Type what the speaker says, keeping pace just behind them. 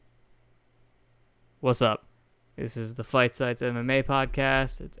What's up? This is the Fight Sites MMA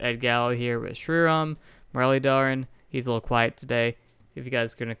podcast. It's Ed Gallo here with Shriram, Marley Darin. He's a little quiet today. If you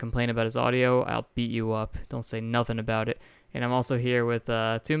guys are going to complain about his audio, I'll beat you up. Don't say nothing about it. And I'm also here with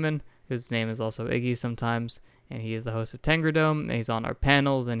Tuman, whose name is also Iggy sometimes, and he is the host of Tengridome, and he's on our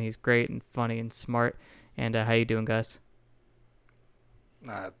panels, and he's great and funny and smart. And how you doing, guys?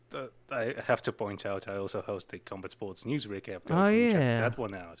 I have to point out I also host the Combat Sports News Recap. Oh, yeah. Check that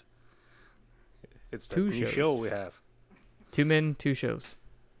one out. It's the new show we have. 2 men, 2 shows.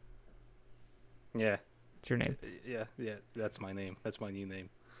 Yeah. It's your name. Yeah, that's my name. That's my new name.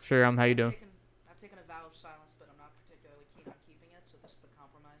 Sure, how you doing? I've taken a vow of silence, but I'm not particularly keen on keeping it, so this is the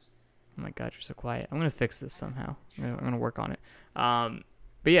compromise. Oh my god, you're so quiet. I'm going to fix this somehow. I'm going to work on it.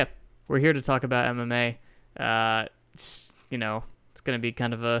 But yeah, we're here to talk about MMA. It's going to be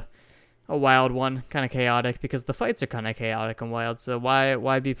kind of a wild one, kind of chaotic, because the fights are kind of chaotic and wild. So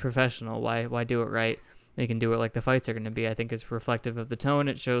why be professional? Why do it right? You can do it like the fights are going to be. I think it's reflective of the tone.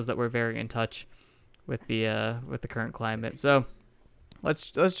 It shows that we're very in touch with the current climate. So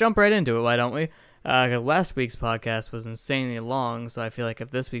let's jump right into it. Why don't we? Last week's podcast was insanely long, so I feel like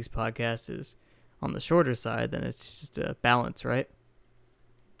if this week's podcast is on the shorter side, then it's just a balance, right?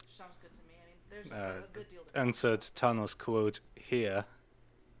 Sounds good to me. I mean, there's a good deal to Insert Thanos quote here.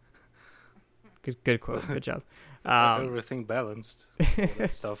 Good quote. Good job. Everything balanced. All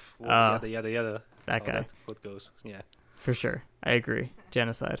that stuff. Yada, yada, yada. That guy. What goes. Yeah. For sure. I agree.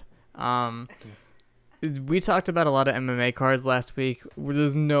 Genocide. We talked about a lot of MMA cards last week.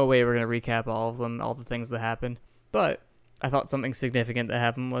 There's no way we're going to recap all of them, all the things that happened. But I thought something significant that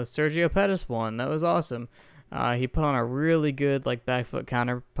happened was Sergio Pettis won. That was awesome. He put on a really good back foot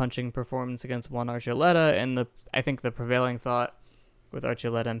counter punching performance against Juan Archuleta, and I think the prevailing thought with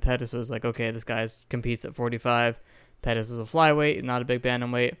Archuleta and Pettis was okay, this guy competes at 45. Pettis was a flyweight, not a big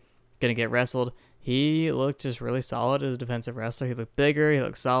bantamweight, gonna get wrestled. He looked just really solid as a defensive wrestler. He looked bigger, he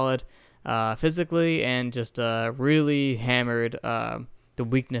looked solid physically, and just really hammered the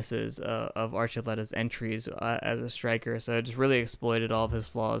weaknesses of Archuleta's entries as a striker. So it just really exploited all of his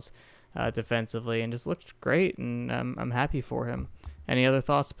flaws defensively, and just looked great, and I'm happy for him. Any other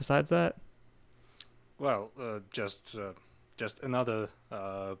thoughts besides that? Well, just another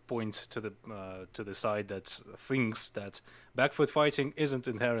point to the side that thinks that back foot fighting isn't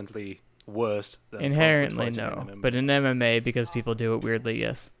inherently worse than inherently front foot no, fighting in MMA. but in MMA, because people do it weirdly,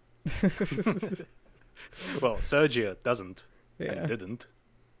 yes. Well, Sergio doesn't Yeah. and didn't,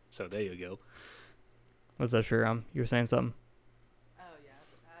 so there you go. What's up, Shriram? You were saying something? Oh, yeah.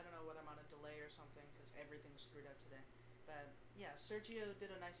 I don't know whether I'm on a delay or something, because everything's screwed up today. But, yeah, Sergio did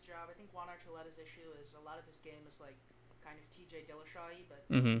a nice job. I think Juan Archuleta's issue is a lot of his game is, kind of TJ Dillashaw-y, but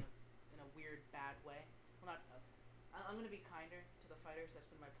in a weird, bad way. Well, not... I'm going to be kinder to the fighters. That's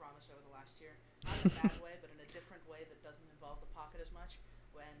been my promise over the last year. Not in a bad way, but in a different way that doesn't involve the pocket as much.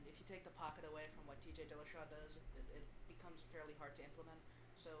 If you take the pocket away from what TJ Dillashaw does, it becomes fairly hard to implement.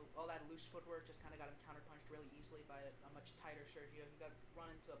 So all that loose footwork just kind of got him counterpunched really easily by a much tighter Sergio. He got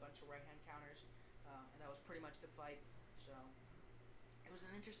run into a bunch of right-hand counters, and that was pretty much the fight. So it was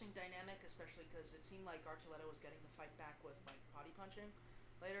an interesting dynamic, especially because it seemed like Archuleta was getting the fight back with body punching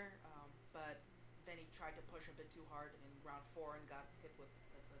later, but then he tried to push a bit too hard in round 4 and got hit with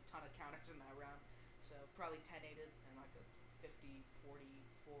a ton of counters in that round. So probably 10-8'd and a 50-44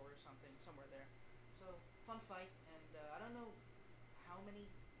 or something, somewhere there. So fun fight, and I don't know how many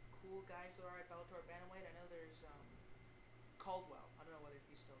cool guys there are at Bellator Bantamweight. I know there's Caldwell. I don't know whether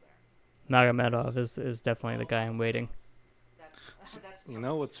he's still there. Magomedov is definitely the guy in waiting. That's You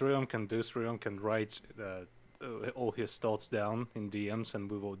know what Sriram can do? Sriram can write all his thoughts down in DMs, and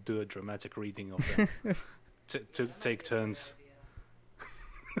we will do a dramatic reading of them to take turns.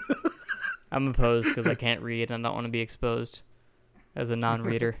 I'm opposed because I can't read and I don't want to be exposed as a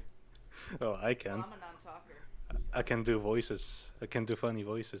non-reader. Oh, I can. Well, I'm a non-talker. I can do voices. I can do funny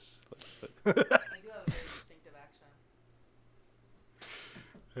voices. I do have a very distinctive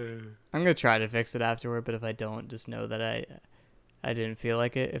accent. I'm gonna try to fix it afterward, but if I don't, just know that I didn't feel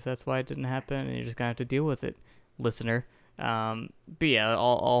like it. If that's why it didn't happen, and you're just gonna have to deal with it, listener. But yeah,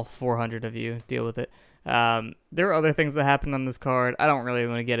 all 400 of you deal with it. There were other things that happened on this card. I don't really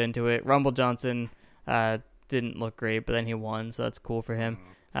want to get into it. Rumble Johnson didn't look great, but then he won, so that's cool for him.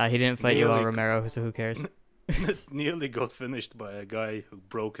 He didn't fight Yoel Romero, so who cares? Nearly got finished by a guy who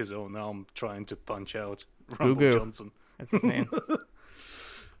broke his own arm trying to punch out Rumble Gugu. Johnson. That's his name.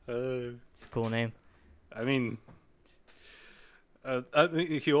 It's a cool name. I mean,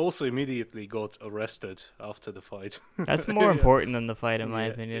 he also immediately got arrested after the fight. That's more Yeah. important than the fight, in my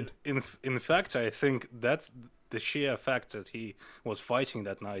Yeah, opinion. In fact, I think that's the sheer fact that he was fighting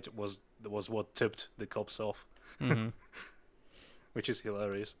that night was what tipped the cops off, Mm-hmm. which is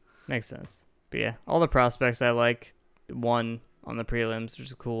hilarious. Makes sense. But yeah, all the prospects I like won on the prelims, which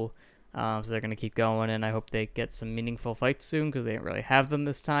is cool. So they're going to keep going, and I hope they get some meaningful fights soon because they didn't really have them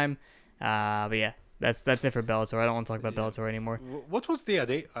this time. But yeah, that's it for Bellator. I don't want to talk about Bellator anymore. What was the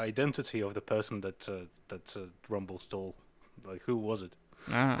identity of the person that Rumble stole? Like, who was it?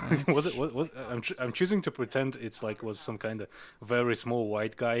 Was it? I'm choosing to pretend it's like was some kind of very small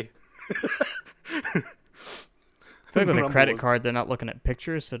white guy. I feel like with a credit card, they're not looking at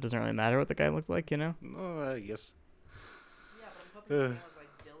pictures, so it doesn't really matter what the guy looked like, you know? No, I guess. Yeah, but I'm hoping his name was like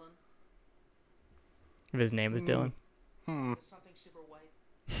Dylan. If his name was Dylan. It's something super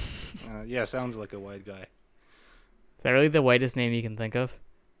white. Yeah, sounds like a white guy. Is that really the whitest name you can think of?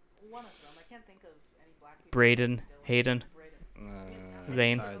 One of them. I can't think of any black people. Braden, Dylan. Hayden, Braden.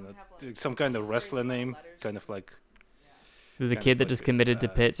 Zane. Some of them have, like, Some kind of wrestler very small name, letters. kind of like. There's a Kind kid of that like just committed to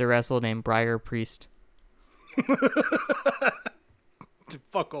Pitt to wrestle named Briar Priest.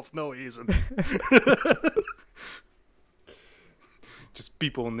 Fuck off! No, he isn't. Just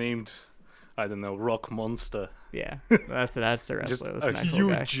people named, I don't know, Rock Monster. Yeah, that's a wrestler. Just That's a an actual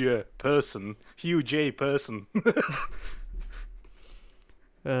guy. huge person, huge A person.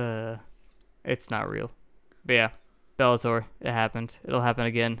 It's not real. But yeah, Bellator, it happened. It'll happen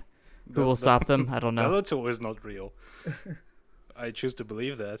again. Who will stop them? I don't know. Bellator is not real. I choose to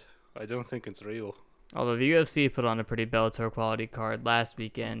believe that. I don't think it's real. Although the UFC put on a pretty Bellator quality card last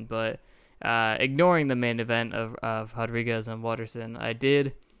weekend, but ignoring the main event of Rodriguez and Watterson, I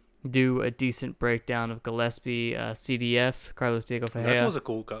did do a decent breakdown of Gillespie, CDF, Carlos Diego Ferreira. That was a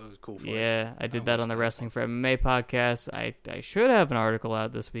cool fight. Yeah, I did that on the Wrestling for MMA podcast. I should have an article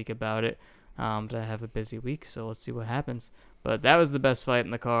out this week about it, but I have a busy week, so let's see what happens. But that was the best fight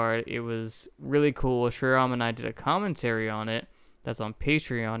in the card. It was really cool. Shriram and I did a commentary on it. That's on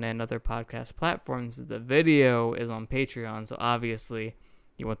Patreon and other podcast platforms, but the video is on Patreon, so obviously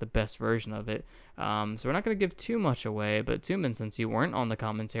you want the best version of it. So we're not going to give too much away, but Tuman, since you weren't on the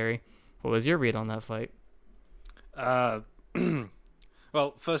commentary, what was your read on that fight?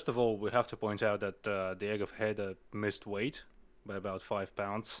 Well, first of all, we have to point out that Diego Ferreira missed weight by about 5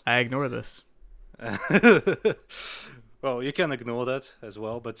 pounds. I ignore this. Well, you can ignore that as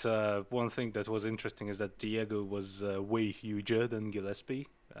well, but one thing that was interesting is that Diego was way huger than Gillespie,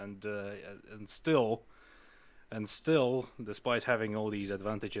 and still, despite having all these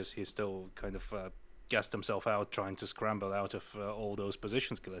advantages, he still kind of gassed himself out trying to scramble out of all those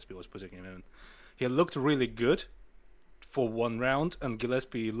positions Gillespie was putting him in. He looked really good for one round, and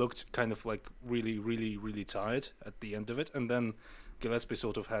Gillespie looked kind of like really, really, really tired at the end of it, and then Gillespie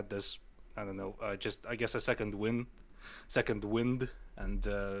sort of had this, I don't know, I guess a second wind, and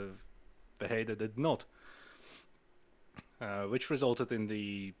Ferreira did not, which resulted in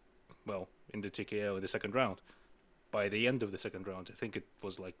the TKO in the second round. By the end of the second round, I think it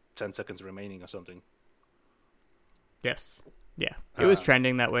was like 10 seconds remaining or something. Yes. Yeah. It was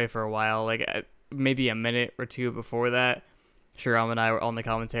trending that way for a while. Like maybe a minute or two before that, Shriram and I were on the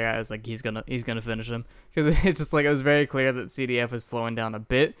commentary. I was like, he's gonna finish him, because it just like it was very clear that CDF was slowing down a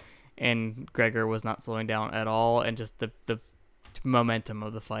bit, and Gregor was not slowing down at all, and just the momentum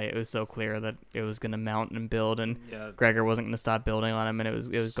of the fight, it was so clear that it was going to mount and build, and Gregor wasn't going to stop building on him, and it was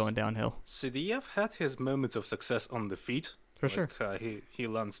going downhill. CDF had his moments of success on the feet. For sure. He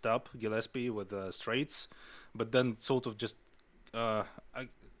lanced up Gillespie with straights, but then sort of just I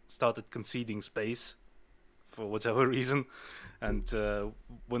started conceding space for whatever reason, and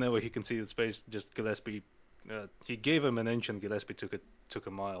whenever he conceded space, just Gillespie, he gave him an inch and Gillespie took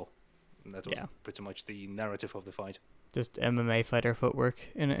a mile. And that was pretty much the narrative of the fight. Just MMA fighter footwork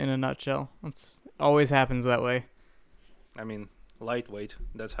in a nutshell. It's always happens that way. I mean, lightweight,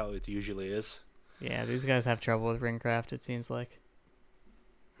 that's how it usually is. Yeah, these guys have trouble with ring craft, it seems like.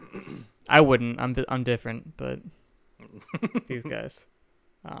 I wouldn't. I'm different, but these guys.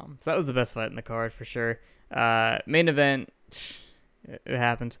 So that was the best fight in the card for sure. Main event, it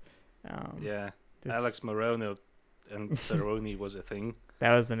happened. Alex Morono and Cerrone was a thing.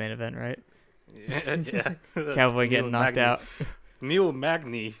 That was the main event, right? Yeah. Cowboy getting knocked out. Neil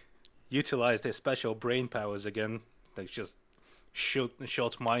Magny utilized his special brain powers again. Like just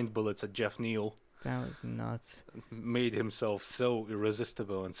shot mind bullets at Jeff Neal. That was nuts. Made himself so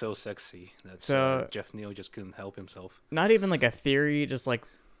irresistible and so sexy that Jeff Neal just couldn't help himself. Not even like a theory, just like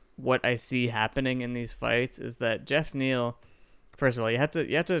what I see happening in these fights is that Jeff Neal, first of all, you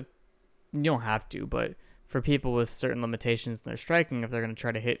don't have to, but for people with certain limitations in their striking, if they're going to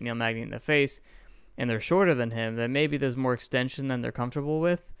try to hit Neil Magny in the face and they're shorter than him, then maybe there's more extension than they're comfortable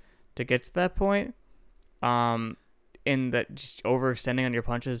with to get to that point. in that just overextending on your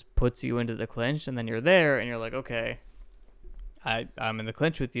punches puts you into the clinch, and then you're there, and you're like, okay, I'm in the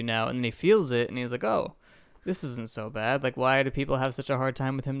clinch with you now, and then he feels it, and he's like, oh, this isn't so bad. Like, why do people have such a hard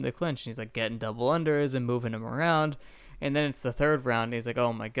time with him in the clinch? And he's like getting double unders and moving him around, and then it's the third round, and he's like,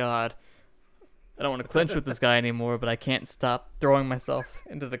 oh my god, I don't want to clinch with this guy anymore, but I can't stop throwing myself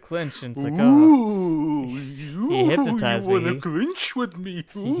into the clinch, and it's like, oh, he hypnotized me. You want to clinch with me?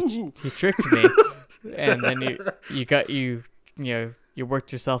 He tricked me, and then you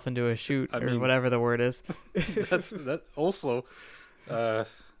worked yourself into a shoot, or whatever the word is. That also.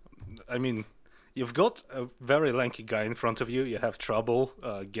 You've got a very lanky guy in front of you. You have trouble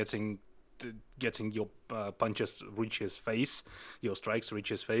getting your punches reach his face, your strikes reach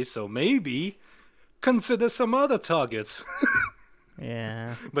his face. So maybe consider some other targets.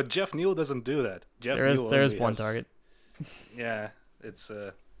 Yeah. But Jeff Neal doesn't do that. There is one target. Yeah, it's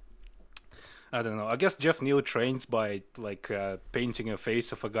I don't know. I guess Jeff Neal trains by painting a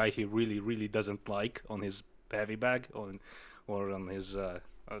face of a guy he really, really doesn't like on his heavy bag or on his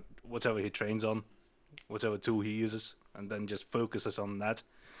whatever he trains on, whatever tool he uses, and then just focuses on that.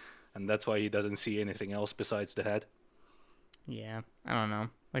 And that's why he doesn't see anything else besides the head. Yeah, I don't know.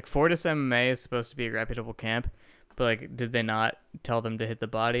 Like, Fortis MMA is supposed to be a reputable camp, but like, did they not tell them to hit the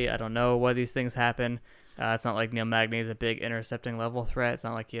body? I don't know why these things happen. It's not like Neil Magny is a big intercepting level threat. It's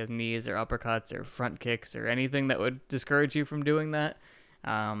not like he has knees or uppercuts or front kicks or anything that would discourage you from doing that.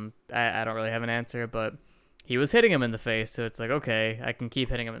 I don't really have an answer, but he was hitting him in the face, so it's like, okay, I can keep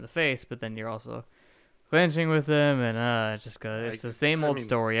hitting him in the face, but then you're also clinching with him, and it's the same old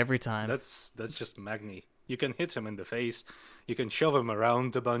story every time. That's just Magny. You can hit him in the face, you can shove him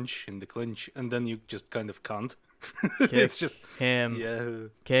around a bunch in the clinch, and then you just kind of can't. It's just him. Yeah.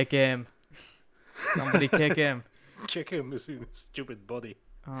 Kick him. Somebody kick him. Kick him in his stupid body.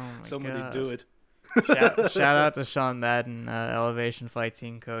 Oh my Somebody God. do it. Shout out to Sean Madden, Elevation Fight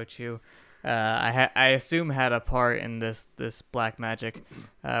Team coach, who I assume had a part in this black magic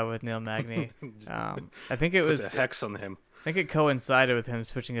with Neil Magny. I think it was a hex on him. I think it coincided with him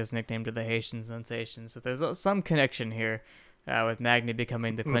switching his nickname to the Haitian Sensation. So there's some connection here with Magny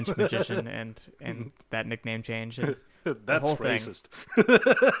becoming the clinch magician and that nickname change. And that's racist.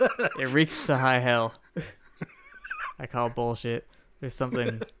 It reeks to high hell. I call bullshit. There's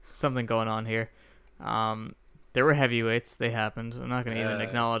something going on here. There were heavyweights. They happened. I'm not going to even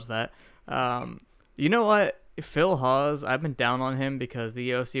acknowledge that. You know what? Phil Hawes, I've been down on him because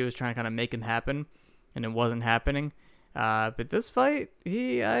the UFC was trying to kind of make him happen, and it wasn't happening. But this fight,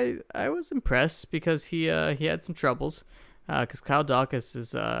 I was impressed because he had some troubles. Because Kyle Dawkins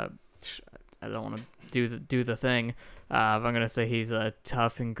is I don't want to do the thing. I'm gonna say he's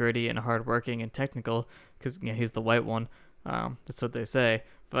tough and gritty and hardworking and technical because he's the white one. That's what they say.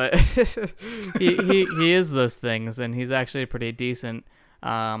 But he is those things, and he's actually pretty decent.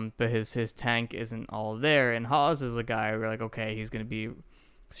 But his tank isn't all there. And Hawes is a guy where like, okay, he's gonna be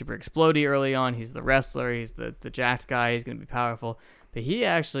super explodey early on. He's the wrestler. He's the jacked guy. He's gonna be powerful. But he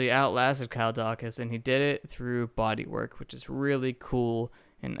actually outlasted Kyle Dawkins, and he did it through body work, which is really cool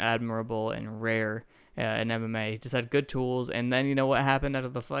and admirable and rare in MMA. He just had good tools. And then you know what happened after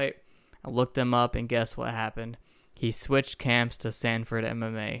the fight? I looked him up, and guess what happened? He switched camps to Sanford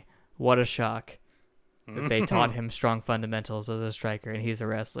MMA. What a shock that they taught him strong fundamentals as a striker, and he's a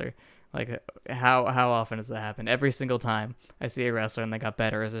wrestler. Like, how often does that happen? Every single time I see a wrestler and they got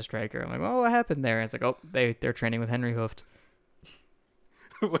better as a striker, I'm like, well, what happened there? And it's like, oh, they're training with Henry Hooft.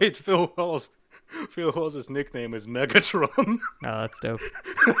 Wait, Phil Hawes' nickname is Megatron. Oh, that's dope.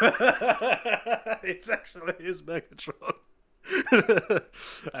 It's actually his Megatron.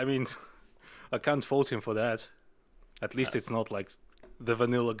 I mean, I can't fault him for that. At least it's not like the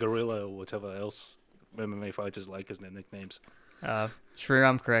Vanilla Gorilla or whatever else MMA fighters like as their nicknames.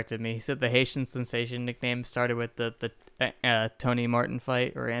 Shriram corrected me. He said the Haitian Sensation nickname started with the Tony Martin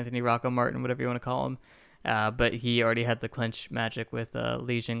fight, or Anthony Rocco Martin, whatever you want to call him. But he already had the clinch magic with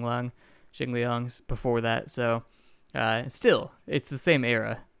Li Jingliang before that. So still, it's the same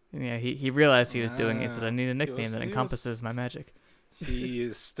era. He realized he was doing it, so I need a nickname that encompasses my magic.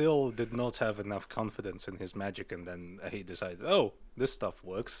 He still did not have enough confidence in his magic, and then he decided, oh, this stuff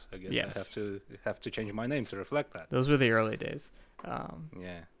works. I guess yes. I have to change my name to reflect that. Those were the early days.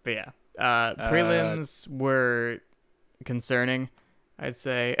 Yeah. But yeah, prelims were concerning, I'd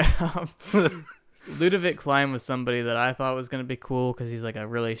say. Ludovic Klein was somebody that I thought was going to be cool because he's like a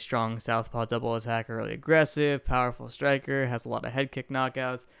really strong southpaw double attacker, really aggressive, powerful striker, has a lot of head kick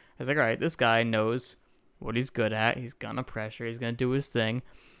knockouts. I was like, all right, this guy knows what he's good at. He's gonna pressure. He's gonna do his thing,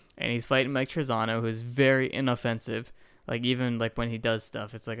 and he's fighting Mike Trezano, who's very inoffensive. Like even like when he does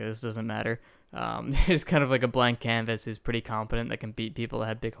stuff, it's like this doesn't matter. It's kind of like a blank canvas. He's pretty competent that can beat people that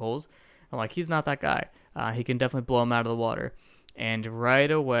have big holes. I'm like, he's not that guy. He can definitely blow him out of the water. And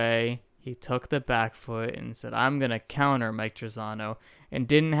right away, he took the back foot and said, I'm going to counter Mike Trizano, and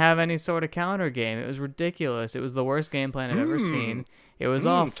didn't have any sort of counter game. It was ridiculous. It was the worst game plan I've ever seen. It was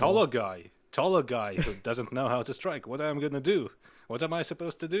awful. Taller guy who doesn't know how to strike. What am I going to do? What am I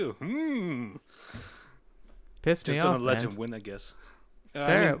supposed to do? Pissed me off, Just going to let man. him win, I guess. It's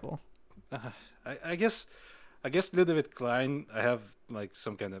terrible. I guess Ludwig Klein, I have like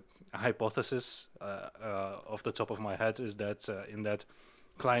some kind of hypothesis off the top of my head, is that in that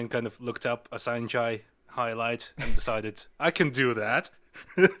Klein kind of looked up a Sanjay highlight and decided, I can do that.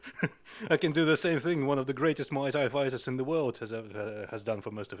 I can do the same thing one of the greatest Muay Thai fighters in the world has done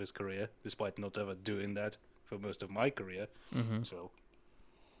for most of his career, despite not ever doing that for most of my career. So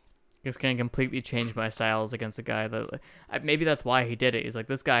This can completely change my styles against a guy that maybe that's why he did it. He's like,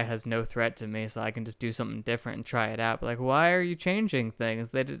 this guy has no threat to me, so I can just do something different and try it out. But like, why are you changing things?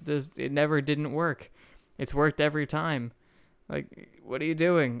 It never didn't work. It's worked every time. Like, what are you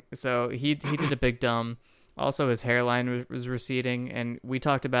doing? So he did a big dumb. Also, his hairline was receding, and we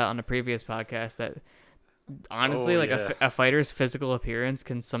talked about on a previous podcast that honestly, a fighter's physical appearance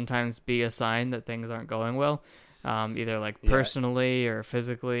can sometimes be a sign that things aren't going well. Either like personally or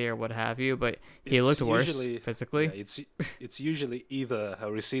physically or what have you, but he looked worse physically. Yeah, it's usually either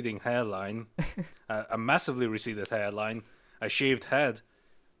a receding hairline, a massively receded hairline, a shaved head,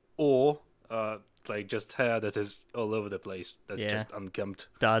 or like just hair that is all over the place. That's just unkempt.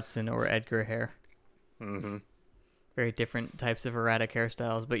 Dodson or Edgar hair. Very different types of erratic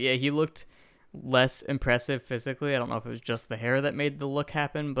hairstyles, but yeah, he looked less impressive physically. I don't know if it was just the hair that made the look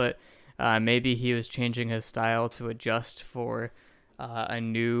happen, but maybe he was changing his style to adjust for a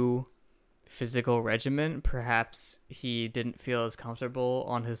new physical regimen. Perhaps he didn't feel as comfortable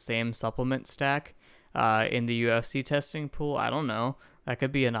on his same supplement stack in the UFC testing pool. I don't know. That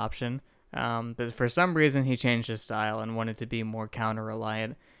could be an option. But for some reason, he changed his style and wanted to be more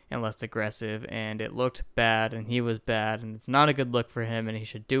counter-reliant and less aggressive, and it looked bad, and he was bad, and it's not a good look for him, and he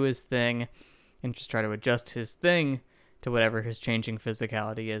should do his thing and just try to adjust his thing to whatever his changing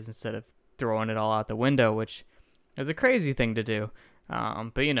physicality is instead of throwing it all out the window, which is a crazy thing to do.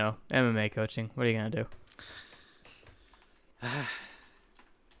 But, you know, MMA coaching, what are you going to do?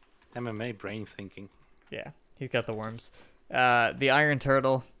 MMA brain thinking. Yeah, he's got the worms. The Iron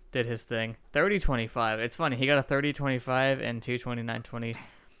Turtle did his thing. 30-25. It's funny. He got a 30-25 and two 29-20.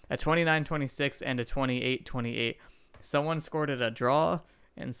 A 29-26 and a 28-28. Someone scored it a draw,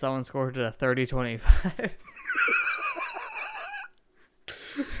 and someone scored it a 30-25.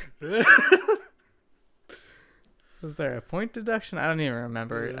 Was there a point deduction? I don't even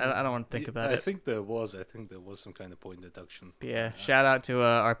remember. I don't want to think about it. I think there was some kind of point deduction. But yeah, shout out to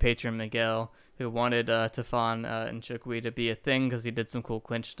our patron Miguel, who wanted Tefan and Chukwi to be a thing because he did some cool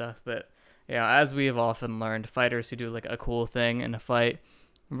clinch stuff. But you know, as we've often learned, fighters who do like a cool thing in a fight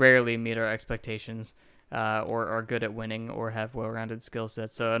rarely meet our expectations, or are good at winning or have well-rounded skill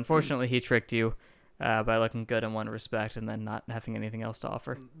sets. So unfortunately, he tricked you by looking good in one respect and then not having anything else to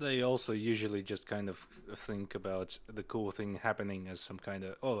offer. They also usually just kind of think about the cool thing happening as some kind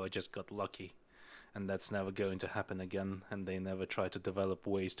of, I just got lucky, and that's never going to happen again, and they never try to develop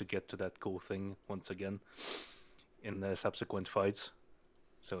ways to get to that cool thing once again in their subsequent fights.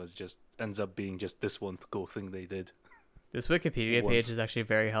 So it just ends up being just this one cool thing they did. This Wikipedia page is actually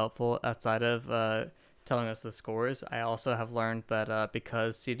very helpful outside of telling us the scores. I also have learned that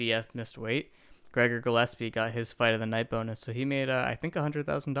because CDF missed weight, Gregor Gillespie got his fight of the night bonus, so he made I think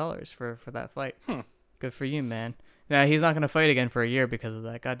 $100,000 for that fight. Good for you, man. Now he's not going to fight again for a year because of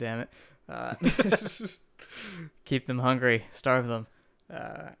that. God damn it. Keep them hungry, starve them.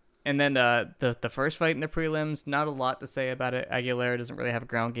 And then the first fight in the prelims, not a lot to say about it. Aguilera doesn't really have a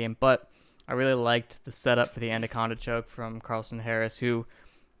ground game, but I really liked the setup for the Anaconda choke from Carlson Harris, who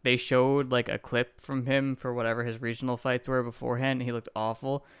they showed like a clip from him for whatever his regional fights were beforehand, and he looked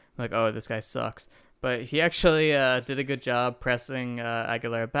awful. I'm like, oh, this guy sucks. But he actually did a good job pressing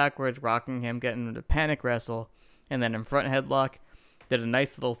Aguilera backwards, rocking him, getting him to panic wrestle, and then in front headlock, did a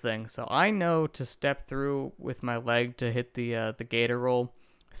nice little thing. So I know to step through with my leg to hit the gator roll,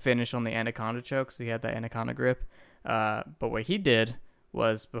 finish on the Anaconda choke, so he had that Anaconda grip. But what he did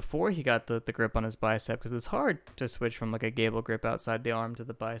was before he got the grip on his bicep, because it's hard to switch from like a gable grip outside the arm to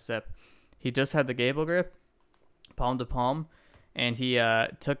the bicep. He just had the gable grip, palm to palm, and he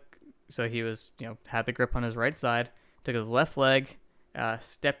he was, had the grip on his right side, took his left leg,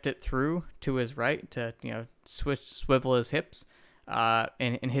 stepped it through to his right to, swivel his hips,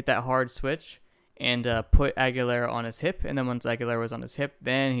 and hit that hard switch. and put Aguilera on his hip. And then once Aguilera was on his hip,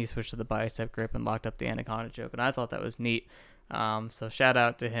 then he switched to the bicep grip and locked up the anaconda choke. And I thought that was neat. So shout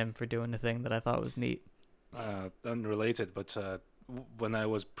out to him for doing the thing that I thought was neat. Unrelated, but when I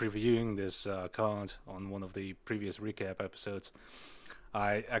was previewing this card on one of the previous recap episodes,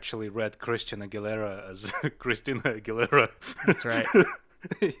 I actually read Christian Aguilera as Christina Aguilera. That's right.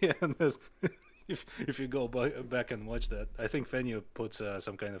 Yeah, and if you go back and watch that, I think Fenio puts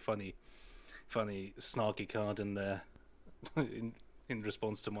some kind of funny, snarky card in there in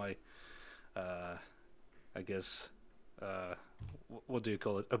response to my, I guess, what do you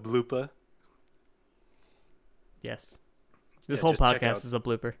call it? A blooper. Yes. This whole podcast is a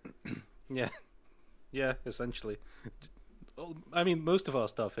blooper. Yeah, essentially. I mean, most of our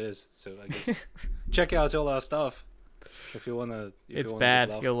stuff is, so I guess check out all our stuff if you wanna. It's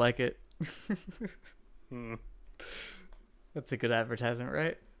bad. You'll like it. Hmm. That's a good advertisement,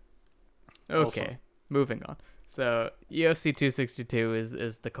 right? Also. Okay, moving on. So UFC 262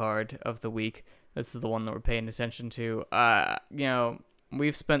 is the card of the week. This is the one that we're paying attention to.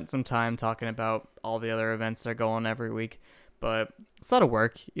 We've spent some time talking about all the other events that are going every week, but it's a lot of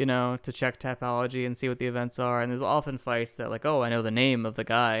work, to check Tapology and see what the events are. And there's often fights that I know the name of the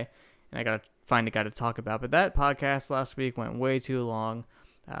guy, and I gotta find a guy to talk about. But that podcast last week went way too long.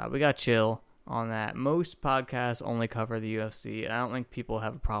 We got chill on that. Most podcasts only cover the UFC, and I don't think people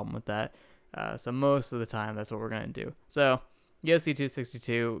have a problem with that. So most of the time, that's what we're gonna do. So UFC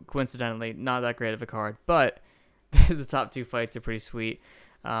 262, coincidentally, not that great of a card, but the top two fights are pretty sweet.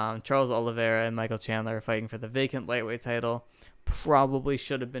 Charles Oliveira and Michael Chandler are fighting for the vacant lightweight title. Probably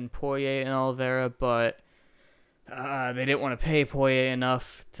should have been Poirier and Oliveira, but they didn't want to pay Poirier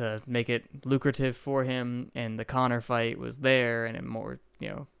enough to make it lucrative for him, and the Conor fight was there and it more,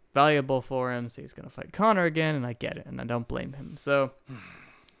 valuable for him, so he's going to fight Conor again, and I get it, and I don't blame him. So,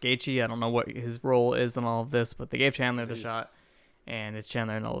 Gaethje, I don't know what his role is in all of this, but they gave Chandler the shot, and it's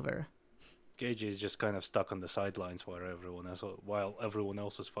Chandler and Oliveira. Gaethje is just kind of stuck on the sidelines while everyone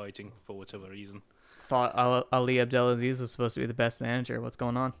else is fighting for whatever reason. Thought Ali Abdelaziz was supposed to be the best manager. What's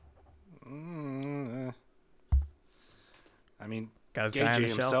going on? I mean, got his guy on the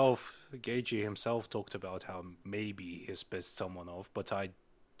shelf. Gaethje himself talked about how maybe he's pissed someone off, but I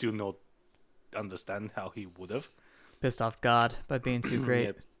do not understand how he would have. Pissed off God by being too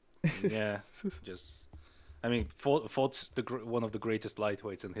great. Yeah, just. I mean, fought one of the greatest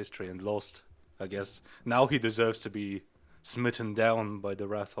lightweights in history and lost. I guess now he deserves to be smitten down by the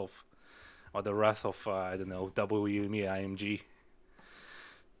wrath of I don't know, WME, IMG.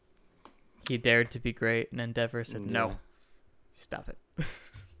 He dared to be great, and Endeavor said no. Stop it.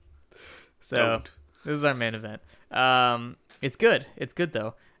 So this is our main event. It's good. It's good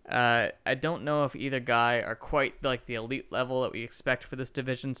though. I don't know if either guy are quite like the elite level that we expect for this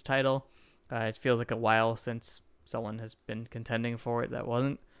division's title. It feels like a while since someone has been contending for it that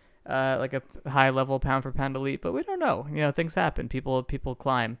wasn't like a high-level pound-for-pound elite, but we don't know. Things happen. People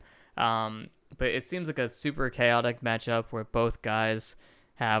climb. But it seems like a super chaotic matchup where both guys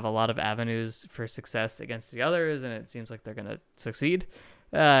have a lot of avenues for success against the others, and it seems like they're going to succeed.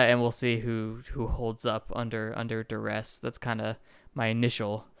 And we'll see who holds up under duress. That's kind of my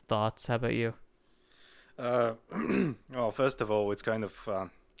initial thoughts. How about you? Well, first of all, it's kind of...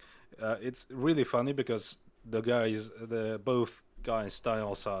 it's really funny because both guys'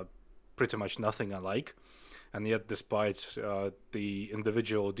 styles are pretty much nothing alike, and yet despite the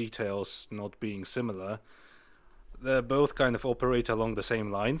individual details not being similar, they both kind of operate along the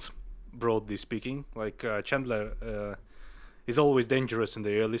same lines, broadly speaking. Like Chandler is always dangerous in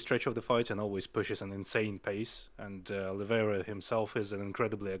the early stretch of the fight and always pushes an insane pace, and Oliveira himself is an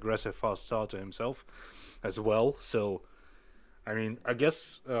incredibly aggressive fast starter himself as well. So I mean, I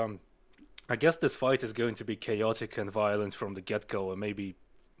guess this fight is going to be chaotic and violent from the get-go, and maybe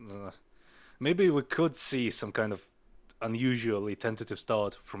we could see some kind of unusually tentative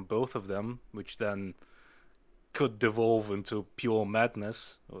start from both of them, which then could devolve into pure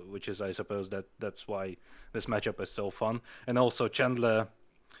madness, which is, I suppose, that's why this matchup is so fun. And also Chandler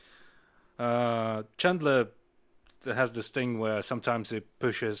has this thing where sometimes he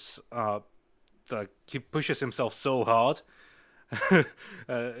pushes himself so hard.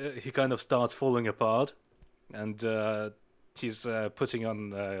 He kind of starts falling apart, and he's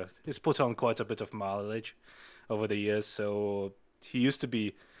put on quite a bit of mileage over the years. So he used to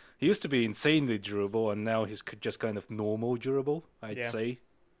be insanely durable, and now he's just kind of normal durable, I'd say.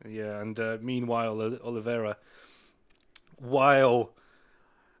 Yeah, and meanwhile Oliveira, while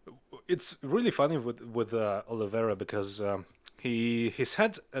it's really funny with Oliveira because he's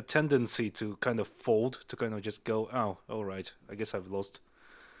had a tendency to kind of fold, to kind of just go, oh, all right, I guess I've lost.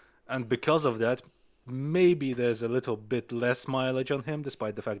 and because of that, maybe there's a little bit less mileage on him,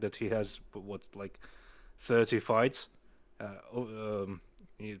 despite the fact that he has what, like 30 fights.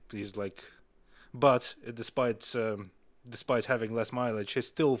 He's like, but despite having less mileage, he's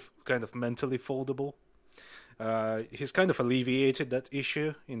still kind of mentally foldable. He's kind of alleviated that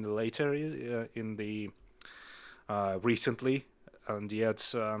issue in the later in the recently, and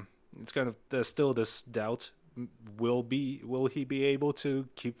yet it's kind of, there's still this doubt: will he be able to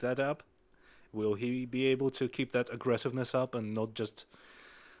keep that up? Will he be able to keep that aggressiveness up and not just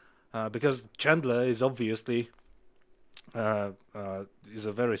because Chandler is obviously is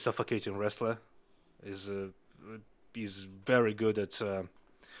a very suffocating wrestler. He's very good at.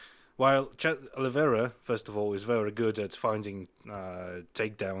 While Oliveira, first of all, is very good at finding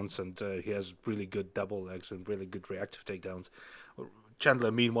takedowns, and he has really good double legs and really good reactive takedowns.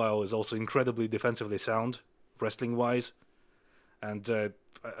 Chandler, meanwhile, is also incredibly defensively sound, wrestling-wise, and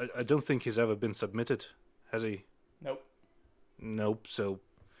I don't think he's ever been submitted, has he? Nope. So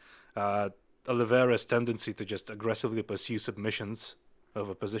Oliveira's tendency to just aggressively pursue submissions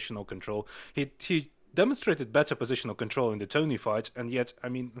over positional control, he demonstrated better positional control in the Tony fight, and yet, I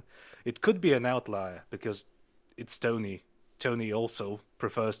mean, it could be an outlier because it's Tony. Tony also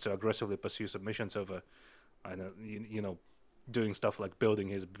prefers to aggressively pursue submissions over, I know, doing stuff like building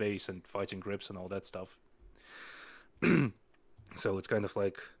his base and fighting grips and all that stuff. So it's kind of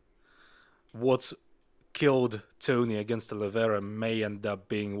like what killed Tony against Oliveira may end up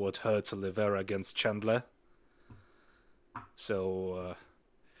being what hurts Oliveira against Chandler. So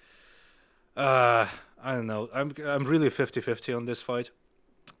I don't know. I'm really 50-50 on this fight.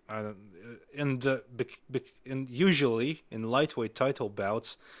 And usually in lightweight title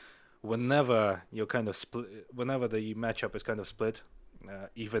bouts, whenever you're kind of whenever the matchup is kind of split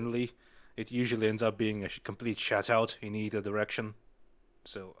evenly, it usually ends up being a complete shutout in either direction.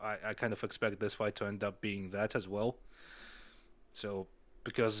 So I kind of expect this fight to end up being that as well. So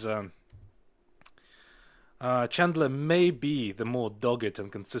because Chandler may be the more dogged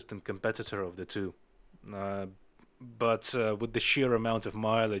and consistent competitor of the two, but with the sheer amount of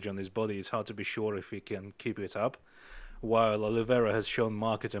mileage on his body, it's hard to be sure if he can keep it up. While Oliveira has shown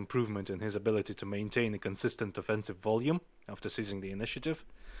marked improvement in his ability to maintain a consistent offensive volume after seizing the initiative.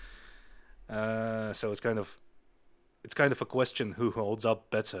 So it's kind of a question who holds up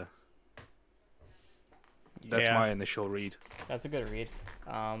better. That's my initial read. That's a good read.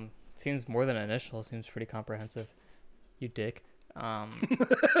 Seems more than initial. Seems pretty comprehensive. You dick. But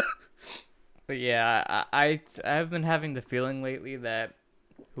yeah, I've been having the feeling lately that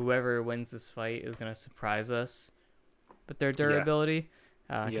whoever wins this fight is gonna surprise us with their durability.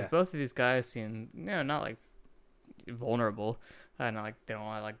 Because both of these guys seem, not like vulnerable. Not like they don't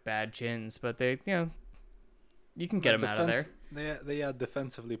have like bad chins, but they, you can get them out of there. They are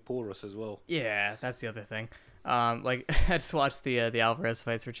defensively porous as well. Yeah, that's the other thing. Like I just watched the Alvarez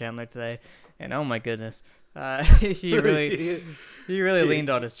fights for Chandler today, and oh my goodness, he really leaned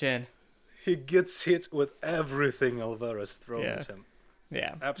on his chin. He gets hit with everything Alvarez throws at him.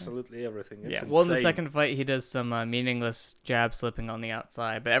 Yeah, absolutely everything. It's insane. Well, in the second fight, he does some meaningless jab slipping on the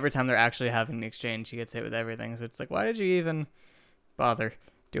outside, but every time they're actually having the exchange, he gets hit with everything. So it's like, why did you even bother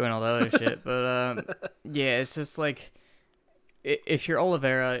doing all the other shit? But it's just like, if you're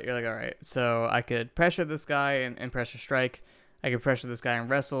Oliveira, you're like, all right, so I could pressure this guy and pressure strike. I could pressure this guy and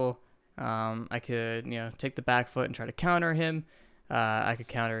wrestle. I could, take the back foot and try to counter him. I could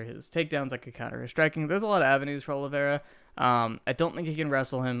counter his takedowns. I could counter his striking. There's a lot of avenues for Oliveira. I don't think he can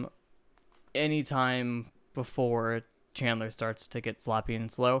wrestle him anytime before Chandler starts to get sloppy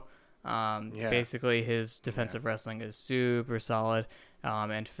and slow. Basically, his defensive wrestling is super solid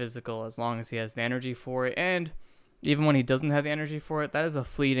and physical as long as he has the energy for it. And even when he doesn't have the energy for it, that is a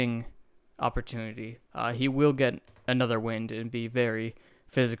fleeting opportunity. He will get another wind and be very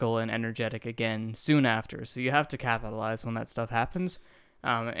physical and energetic again soon after. So you have to capitalize when that stuff happens.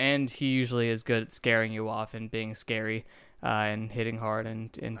 And he usually is good at scaring you off and being scary and hitting hard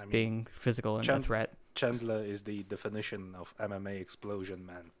and being physical and a threat. Chandler is the definition of MMA explosion,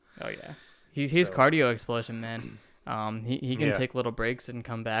 man. Oh, yeah. He's cardio explosion, man. He can take little breaks and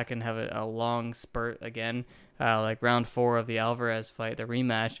come back and have a long spurt again. Like round 4 of the Alvarez fight, the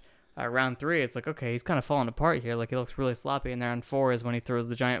rematch. Round 3, it's like, okay, he's kind of falling apart here. Like, he looks really sloppy. And round 4 is when he throws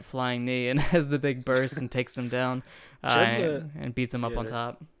the giant flying knee and has the big burst and takes him down and beats him up on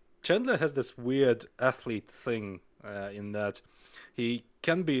top. Chandler has this weird athlete thing in that he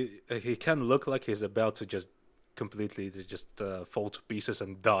can look like he's about to just completely fall to pieces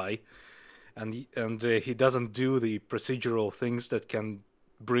and die. And he doesn't do the procedural things that can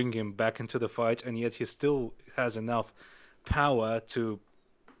bring him back into the fight, and yet he still has enough power to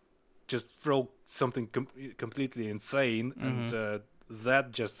just throw something completely insane, and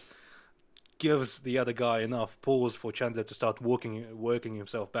that just gives the other guy enough pause for Chandler to start working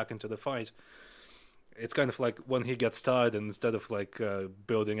himself back into the fight. It's kind of like when he gets tired, and instead of like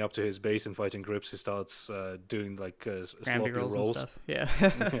building up to his base and fighting grips, he starts doing like sloppy rolls. And stuff. Yeah.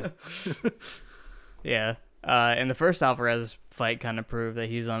 Yeah. Yeah. And the first Alvarez fight kind of proved that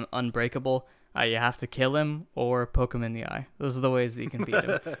he's unbreakable. You have to kill him or poke him in the eye. Those are the ways that you can beat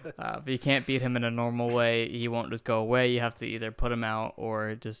him. But you can't beat him in a normal way. He won't just go away. You have to either put him out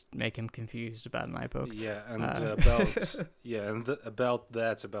or just make him confused about an eye poke. Yeah, and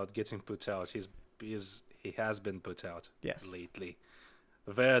about getting put out. He has been put out lately,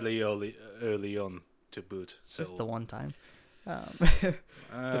 very early on to boot. So. Just the one time.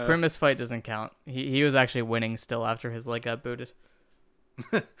 The Primus fight doesn't count. He was actually winning still after his leg got booted.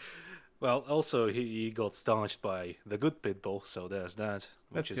 Well, also he got starched by the good Pitbull, so there's that,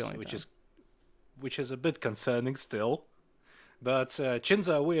 which is a bit concerning still. But chins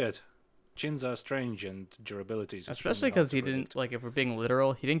are weird. Chins are strange, and durability is especially because he didn't, like, if we're being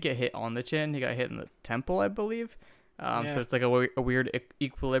literal, he didn't get hit on the chin. He got hit in the temple, I believe. So it's like a weird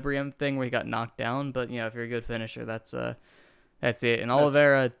equilibrium thing where he got knocked down. But if you're a good finisher, that's it. And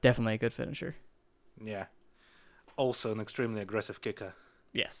Oliveira, definitely a good finisher. Yeah. Also an extremely aggressive kicker.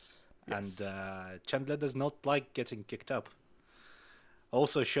 Yes. And Chandler does not like getting kicked up.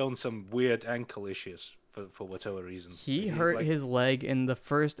 Also shown some weird ankle issues for whatever reason. He hurt his leg in the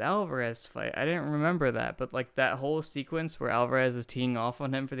first Alvarez fight. I didn't remember that, but like that whole sequence where Alvarez is teeing off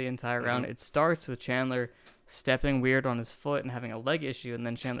on him for the entire round, it starts with Chandler stepping weird on his foot and having a leg issue, and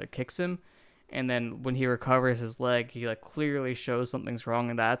then Chandler kicks him. And then when he recovers his leg, he like clearly shows something's wrong,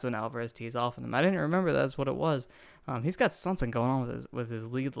 and that's when Alvarez tees off on him. I didn't remember that's what it was. He's got something going on with his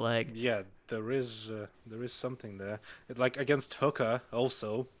lead leg. Yeah, there is something there. Like against Hooker,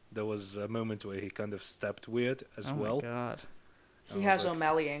 also there was a moment where he kind of stepped weird as well. Oh my god. He has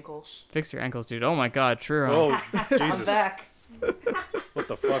O'Malley ankles. Fix your ankles, dude. Oh my god, true. Oh, Jesus. I'm back. What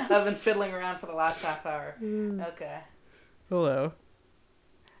the fuck? I've been fiddling around for the last half hour. Okay. Hello.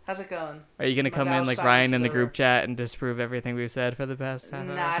 How's it going? Are you going to come in like Ryan in the group chat and disprove everything we've said for the past half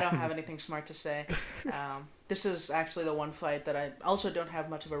hour? Nah, I don't have anything smart to say. This is actually the one fight that I also don't have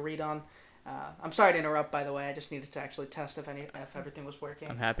much of a read on. I'm sorry to interrupt, by the way. I just needed to actually test if everything was working.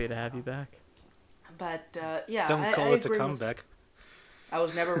 I'm happy to have you back. But, yeah. Don't call it a comeback. I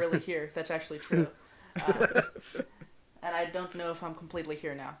was never really here. That's actually true. And I don't know if I'm completely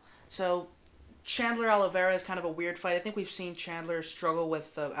here now. So, Chandler Oliveira is kind of a weird fight. I think we've seen Chandler struggle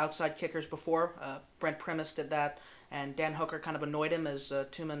with outside kickers before. Brent Primus did that, and Dan Hooker kind of annoyed him, as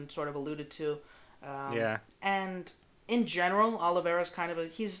Tuman sort of alluded to. Yeah. And in general, Oliveira's kind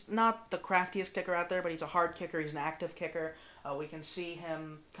of he's not the craftiest kicker out there, but he's a hard kicker. He's an active kicker. We can see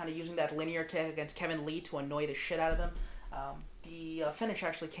him kind of using that linear kick against Kevin Lee to annoy the shit out of him. The finish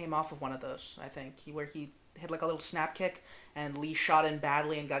actually came off of one of those, I think, where he hit like a little snap kick, and Lee shot in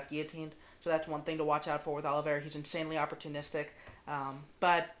badly and got guillotined. So that's one thing to watch out for with Oliveira. He's insanely opportunistic.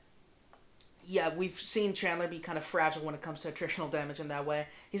 But, yeah, we've seen Chandler be kind of fragile when it comes to attritional damage in that way.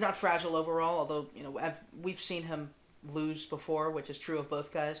 He's not fragile overall, although, we've seen him lose before, which is true of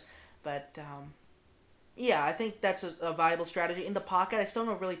both guys. But, yeah, I think that's a viable strategy. In the pocket, I still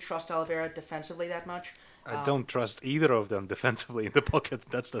don't really trust Oliveira defensively that much. I don't trust either of them defensively in the pocket.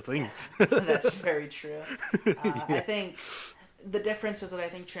 That's the thing. That's very true. I think the difference is that I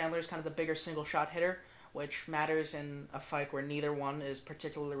think Chandler is kind of the bigger single shot hitter, which matters in a fight where neither one is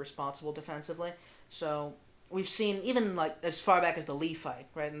particularly responsible defensively. So we've seen even like as far back as the Lee fight,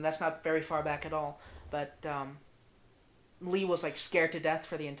 right? And that's not very far back at all. But Lee was like scared to death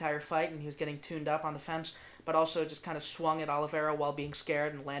for the entire fight, and he was getting tuned up on the fence, but also just kind of swung at Oliveira while being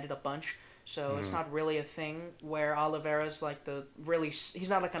scared and landed a bunch. So it's not really a thing where Oliveira's like he's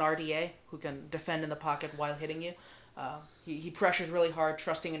not like an RDA who can defend in the pocket while hitting you. He pressures really hard,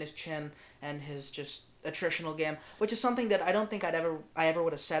 trusting in his chin and his just attritional game, which is something that I don't think I ever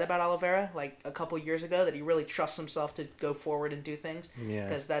would have said about Oliveira like a couple years ago, that he really trusts himself to go forward and do things. Yeah.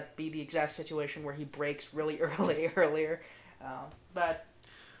 Because that'd be the exact situation where he breaks really earlier. But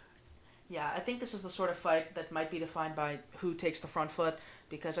yeah, I think this is the sort of fight that might be defined by who takes the front foot,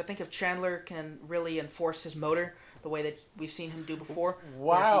 because I think if Chandler can really enforce his motor the way that we've seen him do before.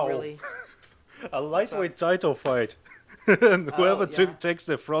 Wow. A lightweight title fight. And whoever takes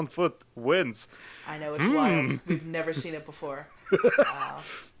the front foot wins. I know, it's wild. We've never seen it before.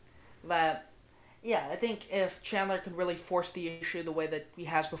 But yeah, I think if Chandler can really force the issue the way that he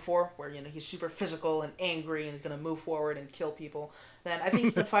has before, where he's super physical and angry and he's going to move forward and kill people, then I think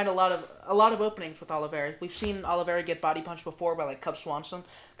you can find a lot of openings with Oliveira. We've seen Oliveira get body punched before by like Cub Swanson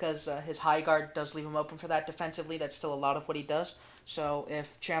because his high guard does leave him open for that. Defensively, that's still a lot of what he does. So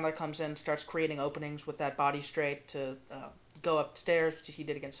if Chandler comes in, starts creating openings with that body straight to go upstairs, which he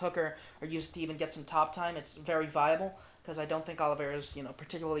did against Hooker, or use it to even get some top time, it's very viable because I don't think Oliveira is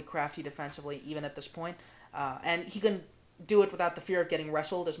particularly crafty defensively even at this point, and he can do it without the fear of getting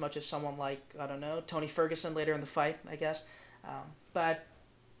wrestled as much as someone like, I don't know, Tony Ferguson later in the fight, I guess. But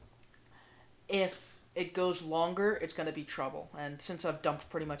if it goes longer, it's going to be trouble. And since I've dumped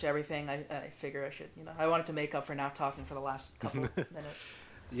pretty much everything, I figure I should, I wanted to make up for not talking for the last couple minutes.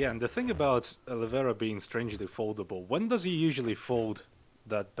 Yeah, and the thing about Oliveira being strangely foldable, when does he usually fold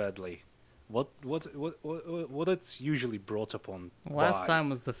that badly? What it's usually brought upon Last by? time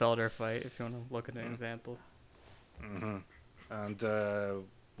was the Felder fight, if you want to look at an example. Mm-hmm. And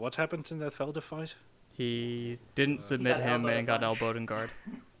what happened in that Felder fight? He didn't submit him and got elbowed in guard.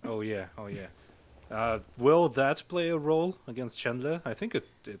 Oh yeah. Will that play a role against Chandler? I think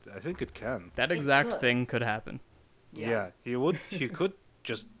it can. That exact thing could happen. Yeah, he could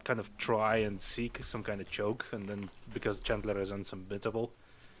just kind of try and seek some kind of choke, and then because Chandler is unsubmittable,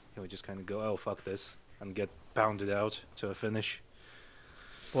 he would just kind of go, oh fuck this, and get pounded out to a finish.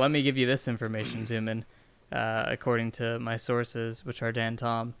 Well, let me give you this information, Tuman. According to my sources, which are Dan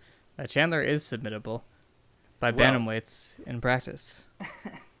Tom, Chandler is submittable by bantamweights in practice.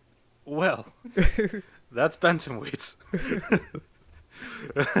 Well, that's bantamweights.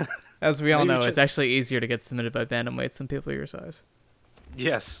 As we all know, it's actually easier to get submitted by bantamweights than people your size.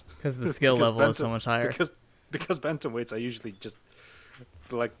 Yes. Because the skill level is so much higher. Because bantamweights are usually just,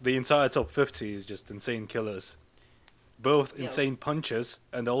 like, the entire top 50 is just insane killers. Both insane punchers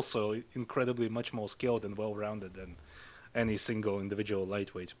and also incredibly much more skilled and well-rounded than any single individual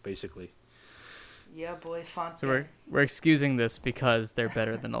lightweight, basically. Yeah, boy, Fonte. So we're excusing this because they're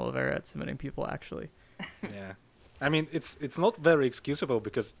better than Oliveira at submitting people, actually. Yeah. I mean, it's not very excusable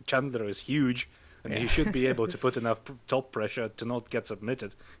because Chandler is huge and he should be able to put enough top pressure to not get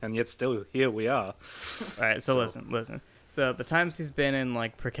submitted, and yet still here we are. All right, so listen. So the times he's been in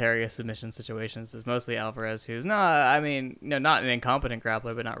like precarious submission situations is mostly Alvarez, who's not an incompetent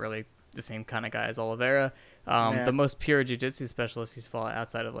grappler, but not really the same kind of guy as Oliveira. The most pure jiu-jitsu specialist he's fought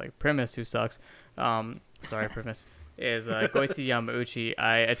outside of like Primus, who sucks. Sorry, Primus, is Goiti Yamauchi.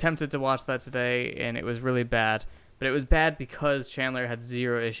 I attempted to watch that today, and it was really bad. But it was bad because Chandler had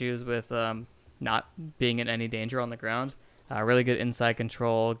zero issues with not being in any danger on the ground. Really good inside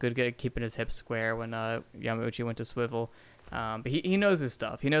control, good at keeping his hips square when Yamauchi went to swivel. But he knows his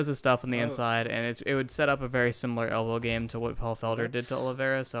stuff. He knows his stuff on the inside, and it would set up a very similar elbow game to what Paul Felder did to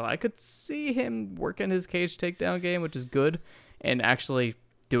Oliveira. So I could see him working his cage takedown game, which is good, and actually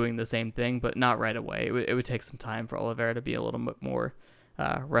doing the same thing, but not right away. It would take some time for Oliveira to be a little bit more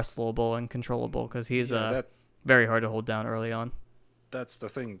wrestlable and controllable, because he's very hard to hold down early on. That's the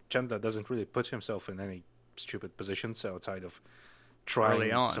thing. Chandler doesn't really put himself in any stupid positions outside of trying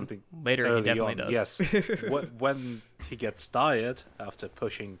something. Later, he definitely does. Yes. When he gets tired after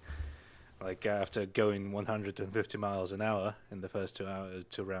pushing, like after going 150 miles an hour in the first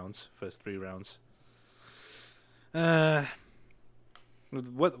first 3 rounds. Well,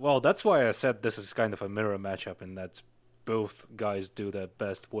 that's why I said this is kind of a mirror matchup in that both guys do their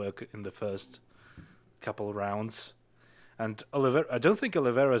best work in the first couple of rounds. And I don't think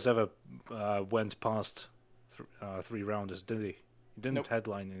Oliveira's ever went past 3 rounders, did he? He didn't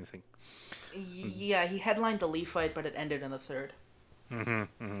headline anything. Yeah, he headlined the Lee fight, but it ended in the 3rd.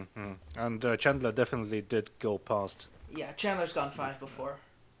 And Chandler definitely did go past. Yeah, Chandler's gone 5 before.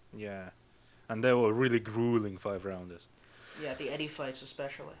 Yeah, and they were really grueling 5 rounders. Yeah, the Eddie fights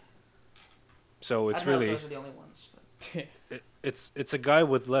especially. So it's I don't know really if those are the only ones. But... It's a guy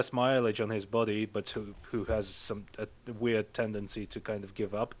with less mileage on his body, but who has a weird tendency to kind of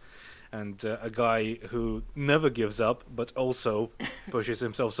give up, and a guy who never gives up, but also pushes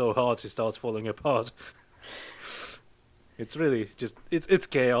himself so hard he starts falling apart. It's really just it's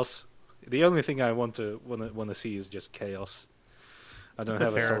chaos. The only thing I want to see is just chaos. I don't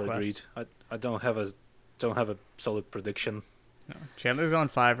have a solid read. I don't have a solid prediction. No. Chandler's gone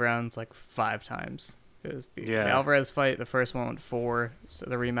 5 rounds like 5 times. Because the Alvarez fight, the first one went 4, so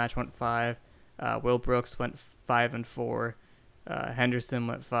the rematch went 5. Will Brooks went 5 and 4. Henderson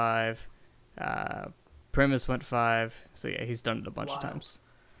went 5. Primus went 5. So yeah, he's done it a bunch of times.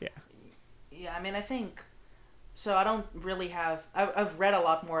 Yeah. Yeah, I mean, I think. So I don't really have. I've read a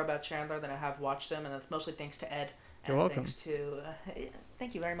lot more about Chandler than I have watched him, and that's mostly thanks to Ed. You're welcome. Thanks to.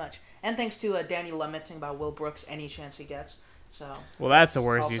 Thank you very much. And thanks to Danny lamenting about Will Brooks any chance he gets. So well, that's the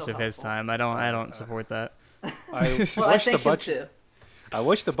worst use of his time. I don't support that. I well, I think him too. I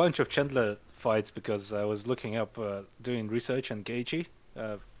watched a bunch of Chandler fights because I was looking up, doing research on Gaethje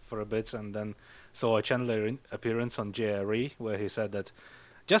for a bit, and then saw a Chandler appearance on JRE where he said that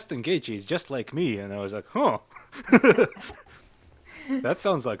Justin Gaethje is just like me, and I was like, huh, that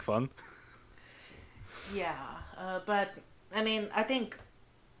sounds like fun. Yeah, but I mean, I think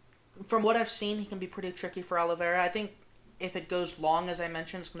from what I've seen, he can be pretty tricky for Oliveira. I think if it goes long, as I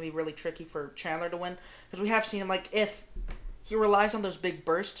mentioned, it's going to be really tricky for Chandler to win because we have seen him like if he relies on those big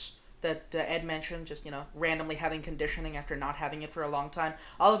bursts that Ed mentioned, just randomly having conditioning after not having it for a long time.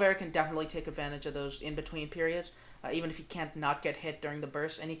 Oliveira can definitely take advantage of those in between periods, even if he can't not get hit during the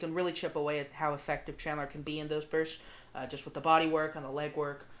bursts, and he can really chip away at how effective Chandler can be in those bursts, just with the body work and the leg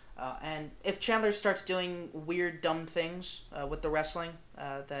work. And if Chandler starts doing weird, dumb things with the wrestling,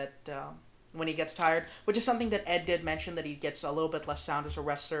 when he gets tired, which is something that Ed did mention, that he gets a little bit less sound as a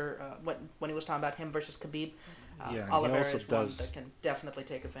wrestler when he was talking about him versus Khabib. Yeah, and Oliveira he also is one that can definitely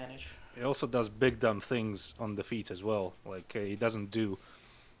take advantage. He also does big dumb things on the feet as well. Like he doesn't do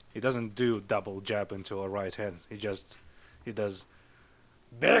double jab into a right hand. He does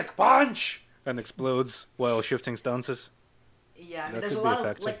big punch and explodes while shifting stances. Yeah, I mean, That there's a could be lot of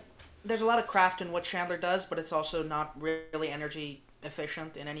effective. there's a lot of craft in what Chandler does, but it's also not really energy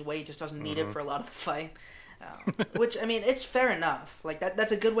efficient in any way. He just doesn't need it for a lot of the fight. Which, I mean, it's fair enough. Like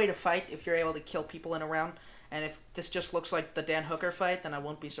that's a good way to fight if you're able to kill people in a round. And if this just looks like the Dan Hooker fight, then I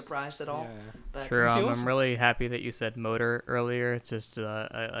won't be surprised at all. Yeah. But Sure, He I'm also- really happy that you said motor earlier. It's just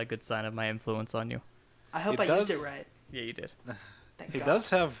a good sign of my influence on you. I hope It I used does- it right. Yeah, you did. Thank He God. does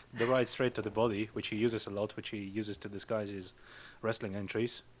have the right straight to the body, which he uses a lot, which he uses to disguise his wrestling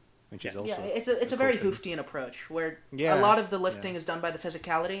entries, which is Yes. also Yeah, it's a very cool thing. Hooftian approach where Yeah, a lot of the lifting yeah. is done by the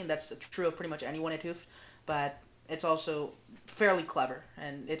physicality, and that's true of pretty much anyone at Hooft. But it's also fairly clever,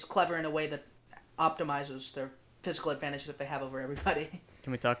 and it's clever in a way that optimizes their physical advantage that they have over everybody.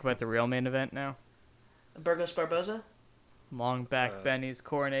 Can we talk about the real main event now? Burgos Barboza? Long back Benny's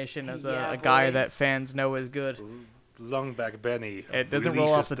coronation as Yeah, a guy boy. that fans know is good. Longback Benny. It doesn't roll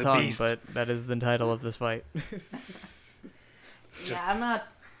off releases the tongue, beast. but that is the title of this fight. Yeah, I'm not.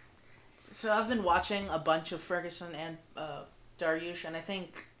 So I've been watching a bunch of Ferguson and Dariush, and I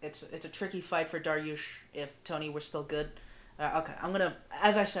think it's a tricky fight for Dariush if Tony were still good. Okay,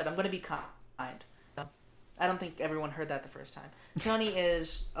 as I said, I'm gonna be kind. I don't think everyone heard that the first time. Tony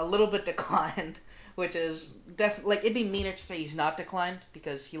is a little bit declined, which is definitely it'd be meaner to say he's not declined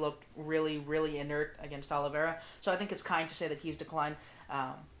because he looked really, really inert against Oliveira. So I think it's kind to say that he's declined,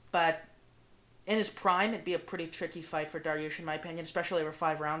 but. In his prime, it'd be a pretty tricky fight for Dariush, in my opinion, especially over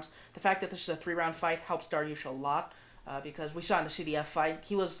 5 rounds. The fact that this is a 3-round fight helps Dariush a lot, because we saw in the CDF fight,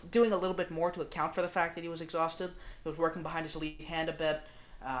 he was doing a little bit more to account for the fact that he was exhausted. He was working behind his lead hand a bit.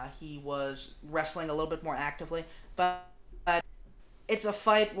 He was wrestling a little bit more actively. But it's a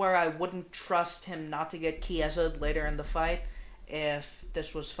fight where I wouldn't trust him not to get Chiesa later in the fight if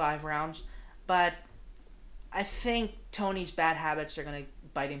this was 5 rounds. But I think Tony's bad habits are going to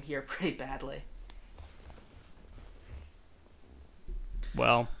bite him here pretty badly.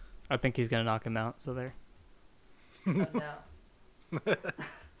 Well, I think he's gonna knock him out. So there. No.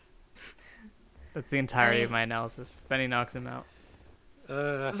 That's the entirety I of mean- my analysis. Benny knocks him out.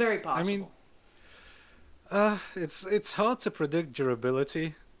 Very possible. I mean, it's hard to predict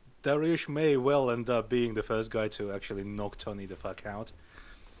durability. Dariush may well end up being the first guy to actually knock Tony the fuck out,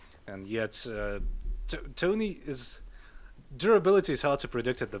 and yet Tony is. Durability is hard to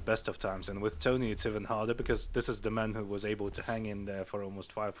predict at the best of times, and with Tony it's even harder because this is the man who was able to hang in there for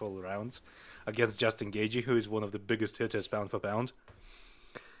almost 5 full rounds against Justin Gaethje, who is one of the biggest hitters pound for pound.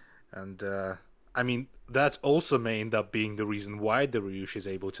 And I mean, that also may end up being the reason why Dariush is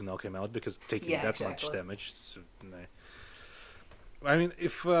able to knock him out, because taking Yeah, that exactly. much damage. I mean,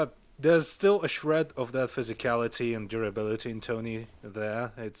 if there's still a shred of that physicality and durability in Tony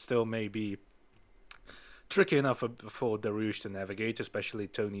there, it still may be tricky enough for Dariush to navigate, especially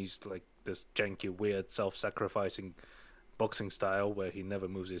Tony's like this janky, weird, self-sacrificing boxing style where he never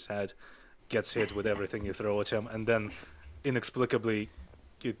moves his head, gets hit with everything you throw at him, and then inexplicably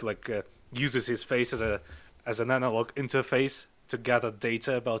it uses his face as an analog interface to gather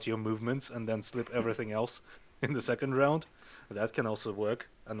data about your movements and then slip everything else in the second round. That can also work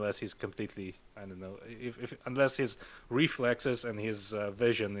unless he's completely, I don't know, unless his reflexes and his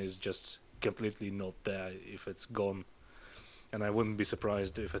vision is just completely not there, if it's gone, and I wouldn't be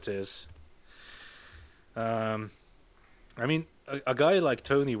surprised if it is. I mean, a guy like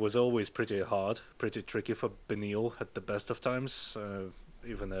Tony was always pretty hard, pretty tricky for Beneil at the best of times,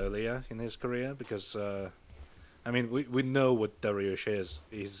 even earlier in his career, because I mean, we know what Dariush is.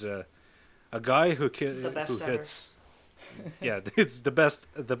 He's a guy who The best who ever. hits Yeah, it's the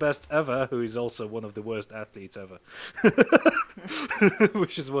best ever, who is also one of the worst athletes ever,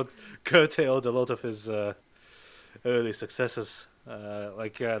 which is what curtailed a lot of his early successes.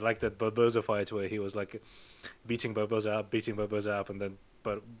 Like that Barboza fight where he was like beating Barboza up, and then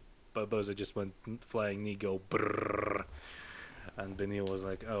Barboza just went flying knee, go brrrr, and Beneil was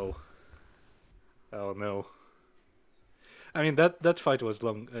like, oh no. I mean that fight was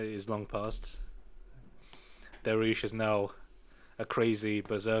long past. Dariush is now a crazy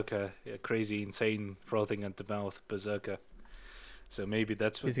berserker, a crazy, insane, frothing at the mouth berserker. So maybe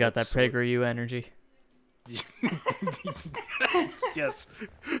that's what He's got that PragerU energy. Yes.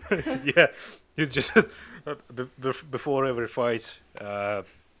 Yeah. He's just before every fight.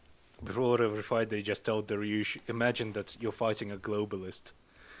 Before every fight, they just tell Dariush, imagine that you're fighting a globalist,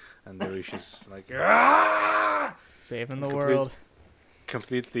 and Dariush is like, ah! Saving the world.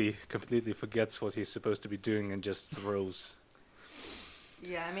 Completely forgets what he's supposed to be doing and just throws.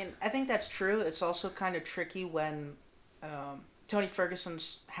 Yeah, I mean, I think that's true. It's also kind of tricky when Tony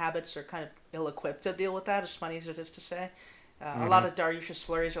Ferguson's habits are kind of ill-equipped to deal with that, as funny as it is to say. A lot of Dariush's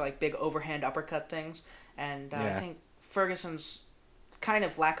flurries are like big overhand uppercut things, and I think Ferguson's kind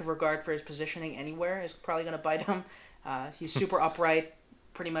of lack of regard for his positioning anywhere is probably going to bite him. He's super upright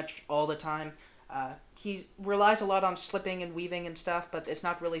pretty much all the time. He relies a lot on slipping and weaving and stuff, but it's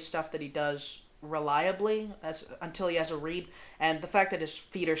not really stuff that he does reliably until he has a read. And the fact that his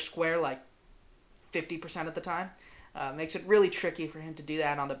feet are square like 50% of the time makes it really tricky for him to do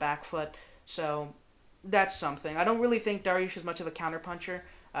that on the back foot. So that's something. I don't really think Dariush is much of a counterpuncher.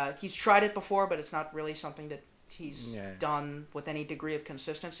 He's tried it before, but it's not really something that he's done with any degree of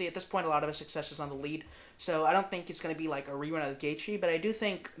consistency. At this point, a lot of his success is on the lead. So I don't think it's going to be like a rerun of Gaethje, but I do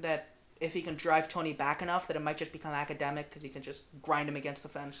think that if he can drive Tony back enough, that it might just become academic, because he can just grind him against the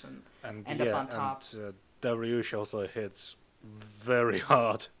fence and end up on top. And Dariush also hits very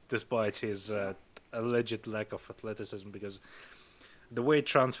hard, despite his alleged lack of athleticism, because the weight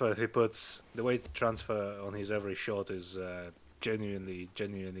transfer on his every shot is genuinely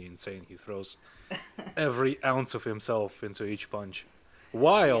insane. He throws every ounce of himself into each punch,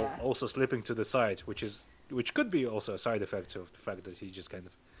 while also slipping to the side, which could be also a side effect of the fact that he just kind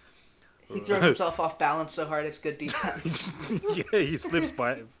of he throws himself off balance so hard it's good defense. Yeah, he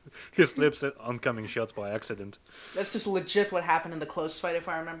slips at oncoming shots by accident. That's just legit what happened in the close fight, if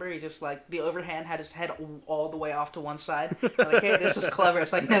I remember. He just, like, the overhand had his head all the way off to one side. Like, hey, this is clever.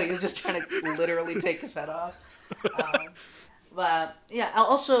 It's like, no, he was just trying to literally take his head off. But, yeah,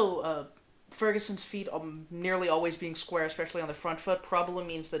 also, Ferguson's feet nearly always being square, especially on the front foot, probably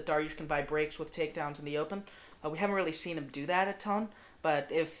means that Dariush can buy breaks with takedowns in the open. We haven't really seen him do that a ton. But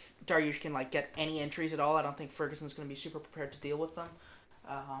if Dariush can, like, get any entries at all, I don't think Ferguson's going to be super prepared to deal with them.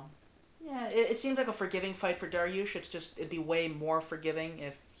 It seems like a forgiving fight for Dariush. It'd be way more forgiving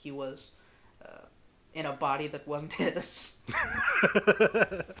if he was in a body that wasn't his.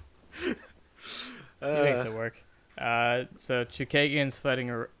 He makes it work. So Chukagian's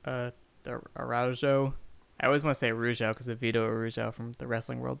fighting Araujo. I always want to say Araujo because of Vito Araujo from the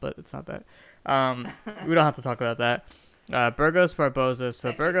wrestling world, but it's not that. We don't have to talk about that. Burgos Barboza.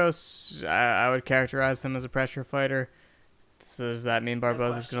 So Burgos, I would characterize him as a pressure fighter. So does that mean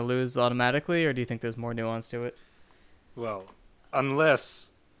Barboza's going to lose automatically, or do you think there's more nuance to it? Well,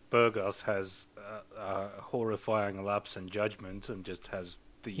 unless Burgos has a horrifying lapse in judgment and just has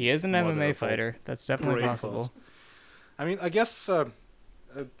the... He is an MMA fighter. That's definitely possible. I mean, I guess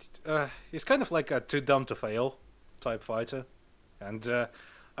he's kind of like a too dumb to fail type fighter. And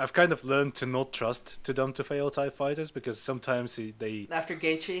I've kind of learned to not trust too dumb to fail type fighters, because sometimes they... After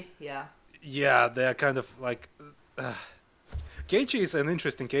Gaethje, yeah. Yeah, they're kind of like... Gaethje is an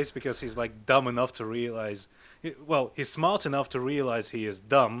interesting case because he's like dumb enough to realize... Well, he's smart enough to realize he is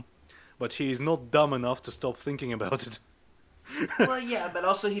dumb, but he is not dumb enough to stop thinking about it. Well, yeah, but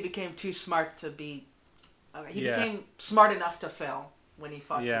also he became too smart to be... he became smart enough to fail when he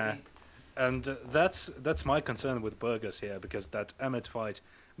fought Khabib. And that's my concern with Burgos here, because that Emmett fight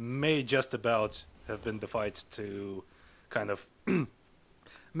may just about have been the fight to kind of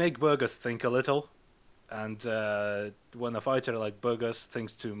make Burgos think a little. And when a fighter like Burgos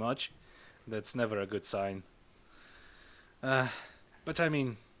thinks too much, that's never a good sign. But I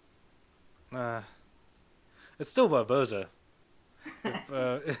mean, it's still Barboza.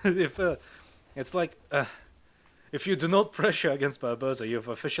 It's like... if you do not pressure against Barboza, you've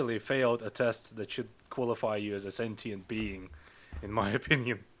officially failed a test that should qualify you as a sentient being, in my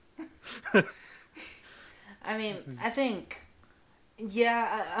opinion. I mean, I think...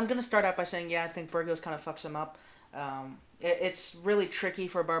 Yeah, I'm going to start out by saying, I think Burgos kind of fucks him up. It's really tricky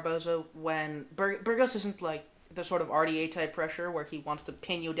for Barboza when... Burgos isn't, like, the sort of RDA type pressure where he wants to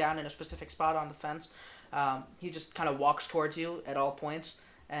pin you down in a specific spot on the fence. He just kind of walks towards you at all points,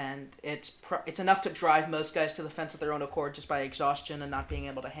 and it's enough to drive most guys to the fence of their own accord just by exhaustion and not being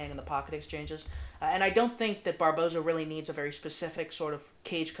able to hang in the pocket exchanges. And I don't think that Barboza really needs a very specific sort of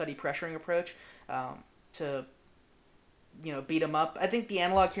cage cutty pressuring approach to beat him up. I think the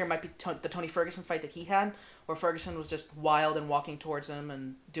analog here might be the Tony Ferguson fight that he had, where Ferguson was just wild and walking towards him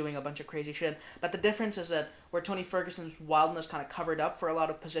and doing a bunch of crazy shit. But the difference is that where Tony Ferguson's wildness kind of covered up for a lot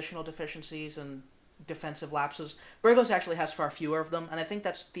of positional deficiencies and defensive lapses, Burgos actually has far fewer of them. And I think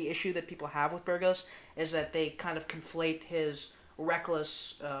that's the issue that people have with Burgos, is that they kind of conflate his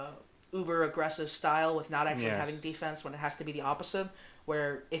reckless, uber aggressive style with not actually having defense, when it has to be the opposite.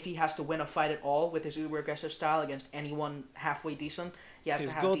 Where if he has to win a fight at all with his uber aggressive style against anyone halfway decent, he has to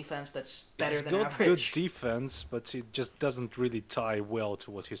have defense that's better than average. He's got good defense, but it just doesn't really tie well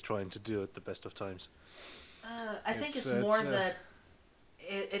to what he's trying to do at the best of times. I think it's more that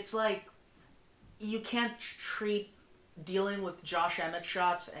it's like you can't treat dealing with Josh Emmett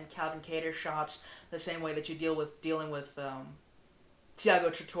shots and Calvin Kattar shots the same way that you dealing with Thiago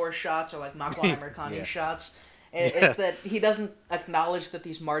Trator shots or like Makwan Amirkhani shots. It's that he doesn't acknowledge that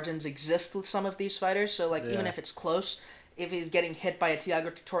these margins exist with some of these fighters. So, like, even if it's close, if he's getting hit by a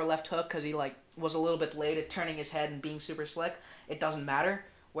Thiago Trator left hook because he, like, was a little bit late at turning his head and being super slick, it doesn't matter.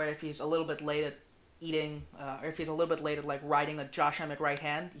 Where if he's a little bit late at eating, or if he's a little bit late at, like, riding a Josh Emmett right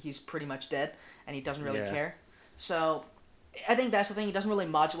hand, he's pretty much dead, and he doesn't really care. So, I think that's the thing. He doesn't really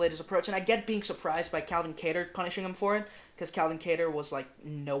modulate his approach, and I get being surprised by Calvin Kattar punishing him for it, because Calvin Kattar was, like,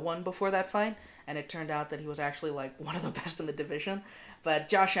 no one before that fight. And it turned out that he was actually, like, one of the best in the division. But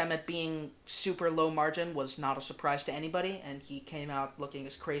Josh Emmett being super low margin was not a surprise to anybody, and he came out looking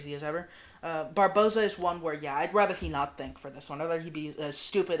as crazy as ever. Barboza is one where, I'd rather he not think for this one. I'd rather he be as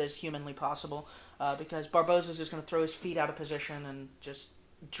stupid as humanly possible, because Barboza's just going to throw his feet out of position and just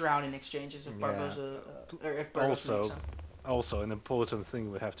drown in exchanges if Barboza meets him. Also, an important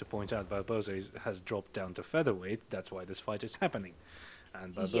thing we have to point out, Barboza has dropped down to featherweight. That's why this fight is happening.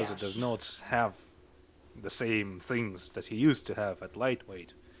 And Barboza does not have the same things that he used to have at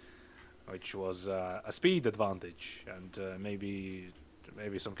lightweight, which was a speed advantage and maybe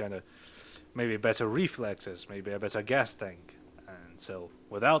some kind of better reflexes, maybe a better gas tank. And so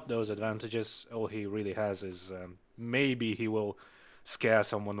without those advantages, all he really has is maybe he will scare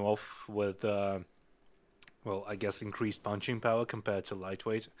someone off with, I guess increased punching power compared to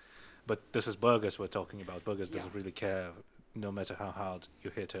lightweight. But this is Burgos we're talking about. Burgos doesn't really care, no matter how hard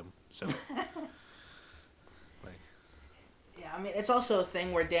you hit him. So, I mean, it's also a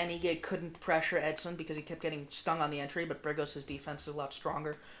thing where Dan Ige couldn't pressure Edson because he kept getting stung on the entry, but Burgos' defense is a lot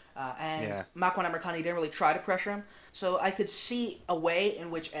stronger. And Makwan Amirkhani didn't really try to pressure him. So I could see a way in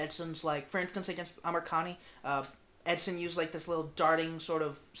which Edson's, like, for instance, against Amirkhani, Edson used, like, this little darting, sort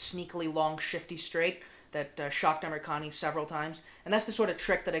of sneakily long, shifty straight that shocked Amirkhani several times. And that's the sort of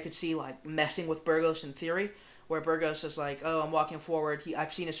trick that I could see, like, messing with Burgos in theory, where Burgos is like, oh, I'm walking forward.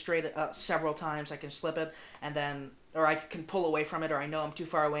 I've seen it straight several times. I can slip it, and then, or I can pull away from it, or I know I'm too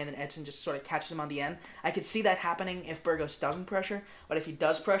far away, and then Edson just sort of catches him on the end. I could see that happening if Burgos doesn't pressure, but if he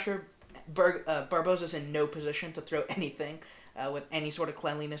does pressure, Barboza's in no position to throw anything with any sort of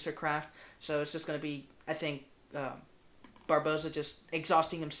cleanliness or craft. So it's just going to be, I think, Barboza just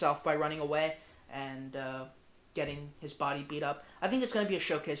exhausting himself by running away and getting his body beat up. I think it's going to be a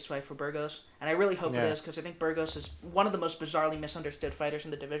showcase fight for Burgos, and I really hope it is, because I think Burgos is one of the most bizarrely misunderstood fighters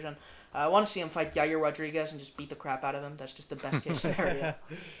in the division. I want to see him fight Yair Rodriguez and just beat the crap out of him. That's just the best case scenario.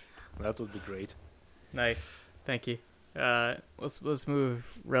 That would be great. Nice. Thank you. Let's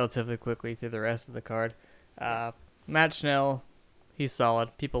move relatively quickly through the rest of the card. Matt Schnell, he's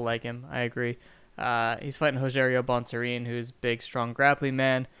solid. People like him. I agree. He's fighting Rogerio Bontorin, who's big, strong grappling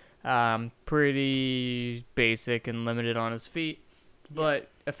man. Pretty basic and limited on his feet, but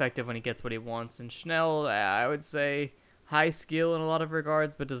effective when he gets what he wants. And Schnell, I would say, high skill in a lot of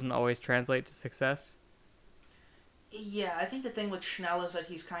regards, but doesn't always translate to success. Yeah, I think the thing with Schnell is that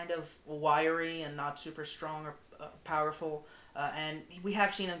he's kind of wiry and not super strong or powerful, and we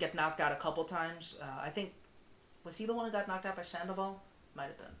have seen him get knocked out a couple times. I think, was he the one who got knocked out by Sandoval? Might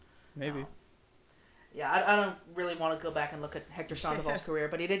have been. Maybe. I don't really want to go back and look at Hector Sandoval's career,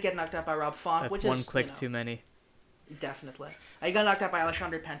 but he did get knocked out by Rob Font, That's which one is click too many. Definitely. He got knocked out by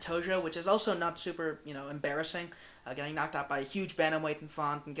Alexandre Pantoja, which is also not super, embarrassing. Getting knocked out by a huge bantamweight in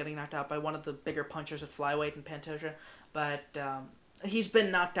Font and getting knocked out by one of the bigger punchers at flyweight in Pantoja. But he's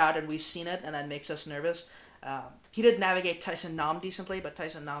been knocked out, and we've seen it, and that makes us nervous. He did navigate Tyson Nam decently, but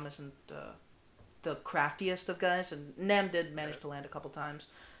Tyson Nam isn't the craftiest of guys, and Nam did manage to land a couple times.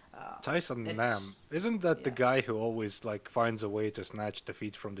 Tyson it's- Nam, isn't that the yeah. guy who always like finds a way to snatch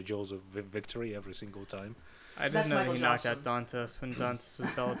defeat from the jaws of victory every single time? I didn't That's know that Michael he knocked Johnson. out Dantas when Dantas was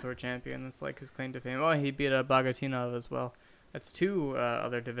Bellator champion. That's like his claim to fame. Oh, he beat Bagatinov as well. That's two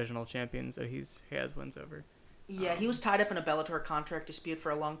other divisional champions that he has wins over. Yeah, he was tied up in a Bellator contract dispute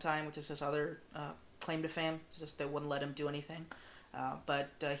for a long time, which is his other claim to fame. It's just they wouldn't let him do anything. But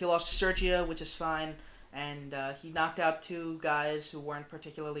he lost to Sergio, which is fine. And he knocked out two guys who weren't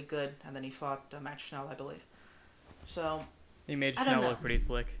particularly good, and then he fought Matt Schnell, I believe. So He made I don't Schnell know. look pretty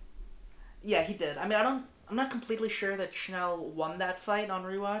slick. yeah, he did. I mean, I'm not completely sure that Schnell won that fight on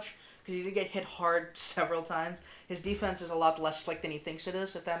rewatch because he did get hit hard several times. His defense is a lot less slick than he thinks it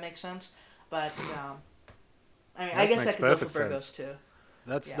is, if that makes sense. But I mean, I That guess that makes could go for perfect Burgos sense. too.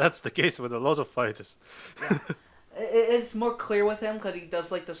 That's Yeah. that's the case with a lot of fighters. Yeah. It's more clear with him because he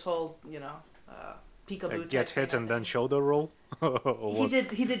does like this whole, peekaboo. Like, get type hit thing, I and then think. shoulder roll. Or He what?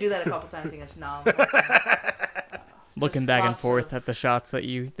 did do that a couple times against Nam. Looking Just back and lots forth of- at the shots that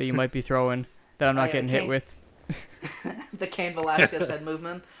you might be throwing that I'm Oh, not yeah, getting hit Kane- with. the Cain Velasquez head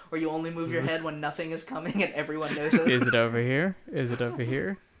movement, where you only move your head when nothing is coming and everyone knows it. Is it over here? Is it over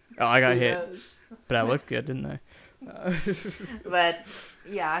here? Oh, I got Who hit, knows? but I looked good, didn't I? But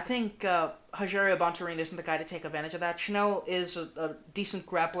yeah, I think Rogerio Bontorin isn't the guy to take advantage of that. Schnell is a decent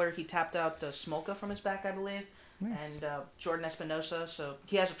grappler. He tapped out Smolka from his back, I believe, Nice. and Jordan Espinosa. So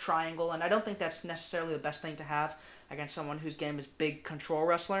he has a triangle, and I don't think that's necessarily the best thing to have against someone whose game is big control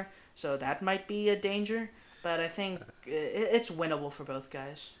wrestler. So that might be a danger. But I think it's winnable for both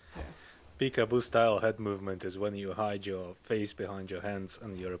guys. Peekaboo style head movement is when you hide your face behind your hands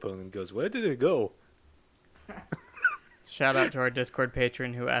and your opponent goes, "Where did it go?" Shout out to our Discord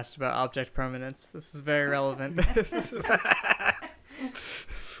patron who asked about object permanence. This is very relevant.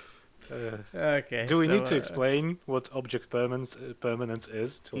 Okay. Do we so, need to explain what object permanence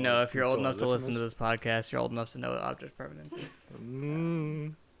is? To No, our, if you're old to our enough to listen to listeners? this podcast, you're old enough to know what object permanence is.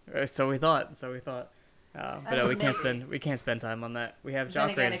 Mm, So we thought. But no, Maybe. we can't spend time on that. We have Then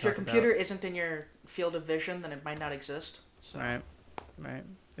Jock again, to if your talk computer isn't in your field of vision, then it might not exist. So. about. Right.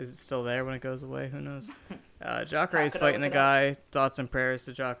 Is it still there when it goes away? Who knows? Jock How Ray's could I fighting the look it up? guy. Thoughts and prayers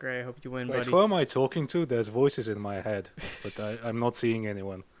to Jock Ray. I hope you win, wait, buddy. who am I talking to? There's voices in my head, but I'm not seeing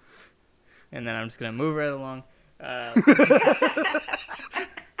anyone. And then I'm just gonna move right along.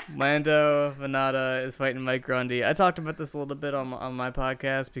 Lando Venata is fighting Mike Grundy. I talked about this a little bit on my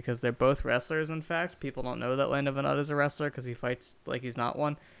podcast because they're both wrestlers. In fact, people don't know that Lando Venata is a wrestler because he fights like he's not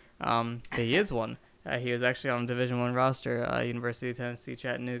one. But he is one. He was actually on a Division I roster, University of Tennessee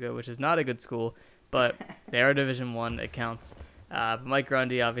Chattanooga, which is not a good school, but they are Division I. It counts. But Mike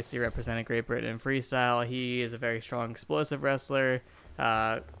Grundy obviously represented Great Britain in freestyle. He is a very strong, explosive wrestler.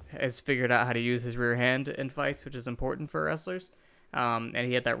 Has figured out how to use his rear hand in fights, which is important for wrestlers. And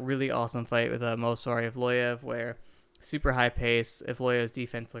he had that really awesome fight with Mosari Evloev where super high pace. Evloev's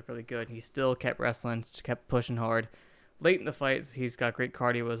defense looked really good. He still kept wrestling, kept pushing hard. Late in the fights, he's got great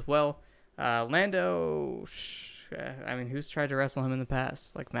cardio as well. Lando, who's tried to wrestle him in the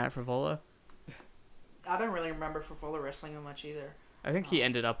past? Like Matt Frivola? I don't really remember Favola wrestling him much either. I think he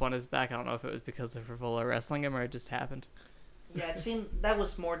ended up on his back. I don't know if it was because of Frivola wrestling him or it just happened. Yeah, it seemed that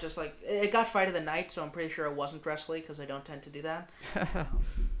was more just like it got fight of the night, so I'm pretty sure it wasn't wrestling because I don't tend to do that.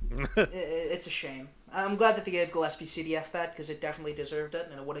 It's a shame. I'm glad that they gave Gillespie CDF that because it definitely deserved it,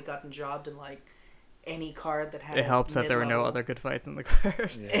 and it would have gotten jobbed in like any card that had. It helped that there were no mid-level. other good fights in the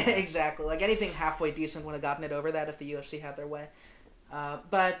card. Yeah. Exactly, like anything halfway decent would have gotten it over that if the UFC had their way.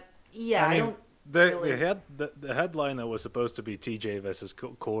 But yeah, I don't. Really? The headliner was supposed to be TJ versus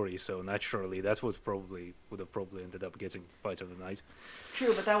Corey, so naturally that would have probably ended up getting fight of the night.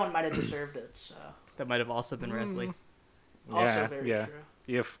 True, but that one might have deserved it. So That might have also been wrestling. also very true.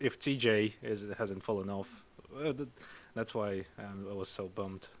 If TJ hasn't fallen off, that's why I was so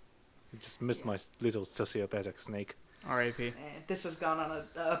bummed. I just missed my little sociopathic snake. R.I.P. This has gone on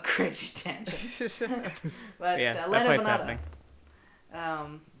a crazy tangent. But Yeah, that Lando fight's Venata. happening.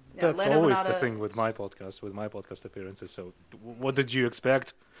 That's Lando always the Venata- thing with my podcast appearances. So, what did you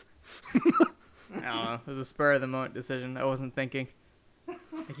expect? I don't know. It was a spur of the moment decision. I wasn't thinking. I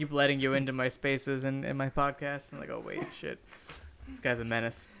keep letting you into my spaces in my podcast, and like, oh wait, shit, this guy's a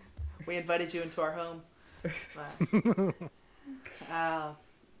menace. We invited you into our home. But,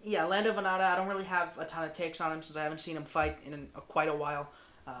 yeah, Lando Venata, I don't really have a ton of takes on him since I haven't seen him fight in quite a while.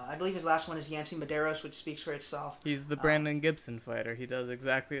 I believe his last one is Yancy Medeiros, which speaks for itself. He's the Brandon Gibson fighter. He does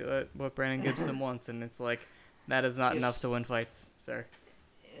exactly what Brandon Gibson wants, and it's like, that is not Yes. enough to win fights, sir.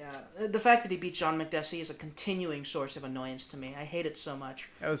 Yeah, the fact that he beat John McDessie is a continuing source of annoyance to me. I hate it so much.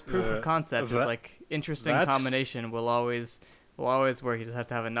 That was proof of concept. It's like interesting that's- combination will always will always work. You just have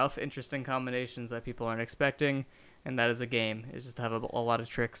to have enough interesting combinations that people aren't expecting, and that is a game. It's just to have a lot of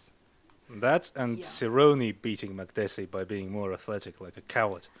tricks. That and Yeah. Cerrone beating McDessie by being more athletic, like a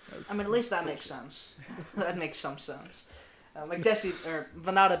coward. I mean, at least that makes sense. That makes some sense. McDessie or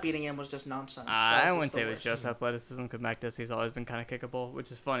Venata beating him was just nonsense. That I was wouldn't the say it was worst. just athleticism, because McDessie's always been kind of kickable,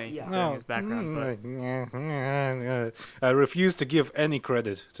 which is funny Yeah. considering his background. But I refuse to give any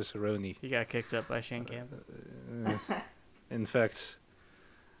credit to Cerrone. he got kicked up by Shane Campbell. In fact,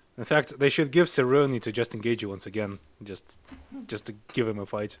 they should give Cerrone to just engage you once again, just to give him a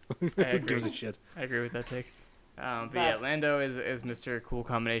fight. I Who agree. gives a shit? I agree with that take. But yeah, Lando is Mr. Cool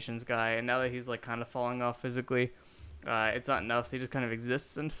Combinations guy, and now that he's like kind of falling off physically, it's not enough. So he just kind of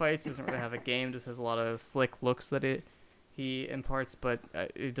exists in fights. Doesn't really have a game. Just has a lot of slick looks that he imparts, but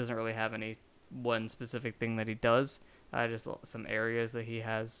it doesn't really have any one specific thing that he does. Just some areas that he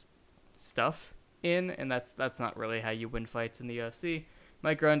has stuff in, and that's not really how you win fights in the UFC.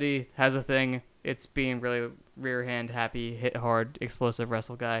 Mike Grundy has a thing. It's being really rear hand happy, hit hard, explosive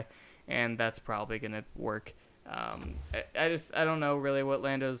wrestle guy, and that's probably gonna work. I don't know really what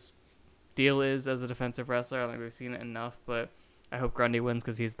Lando's deal is as a defensive wrestler. I don't think we've seen it enough, but I hope Grundy wins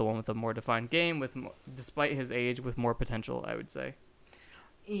because he's the one with a more defined game, despite his age, with more potential, I would say.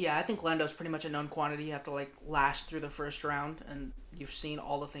 Yeah, I think Lando's pretty much a known quantity. You have to like last through the first round, and you've seen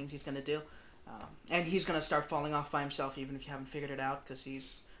all the things he's gonna do, and he's gonna start falling off by himself, even if you haven't figured it out. Because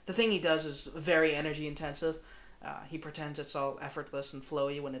the thing he does is very energy intensive. He pretends it's all effortless and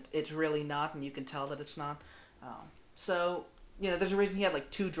flowy when it's really not, and you can tell that it's not. So, there's a reason he had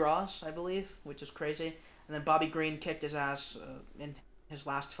like 2 draws, I believe, which is crazy. And then Bobby Green kicked his ass in his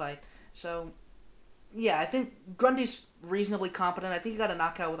last fight. So, yeah, I think Grundy's reasonably competent. I think he got a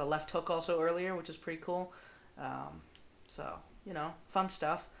knockout with a left hook also earlier, which is pretty cool. So, fun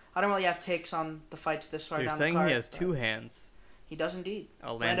stuff. I don't really have takes on the fights this far So you're down saying the card. he has 2 hands? He does indeed.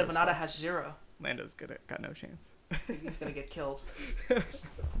 Oh, Lando Lando's Venata fights. has 0. Lando's got no chance. He's going to get killed.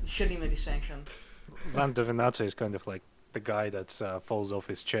 Shouldn't even be sanctioned. Lando Venata is kind of like the guy that falls off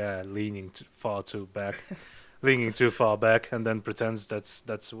his chair, leaning too far back, and then pretends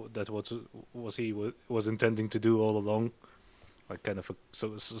that what he was intending to do all along, like kind of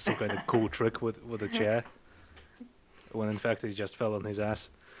some kind of cool trick with a chair, when in fact he just fell on his ass.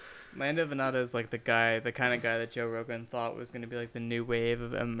 Lando Venata is like the kind of guy that Joe Rogan thought was going to be like the new wave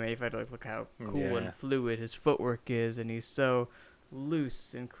of MMA fighter. Like, look how cool and fluid his footwork is, and he's so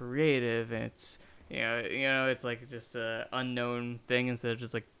loose and creative, and it's it's like just a unknown thing instead of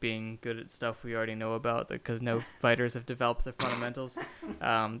just like being good at stuff we already know about, because no fighters have developed their fundamentals.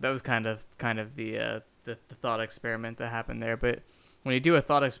 That was kind of the thought experiment that happened there. But when you do a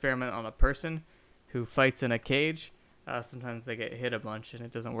thought experiment on a person who fights in a cage, sometimes they get hit a bunch and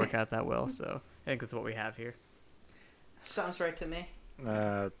it doesn't work out that well. So I think that's what we have here. Sounds right to me.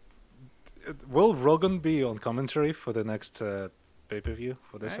 Will Rogan be on commentary for the next pay-per-view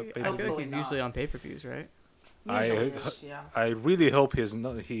for this I pay-per-view? feel like Hopefully he's not. usually on pay-per-views, right? Usually is, yeah. I really hope he's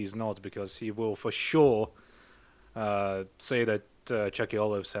not, because he will for sure say that Chucky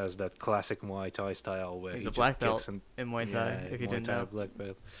Olives has that classic Muay Thai style where He's he a just black kicks belt and in Muay Thai, if you Muay didn't Thai know. black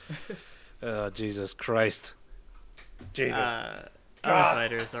belt. Jesus Christ. Jesus. Other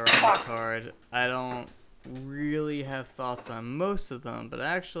fighters are on this card. I don't really have thoughts on most of them, but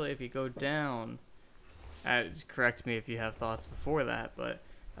actually, if you go down, correct me if you have thoughts before that, but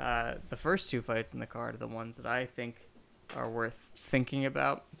the first 2 fights in the card are the ones that I think are worth thinking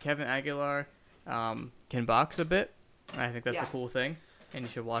about. Kevin Aguilar can box a bit, and I think that's a cool thing, and you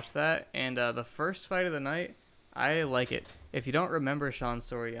should watch that. And the first fight of the night, I like it. If you don't remember Sean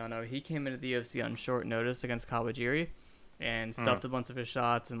Soriano, he came into the UFC on short notice against Kawajiri and stuffed a bunch of his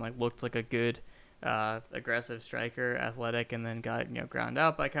shots and like looked like a good aggressive striker, athletic, and then got ground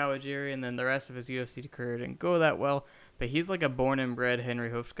out by Kawajiri, and then the rest of his UFC career didn't go that well. But he's like a born and bred Henry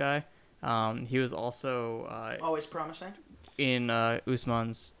Hooft guy. He was also Always promising. in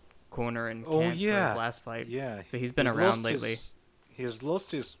Usman's corner in camp for his last fight. Yeah. So he's been around lately. He's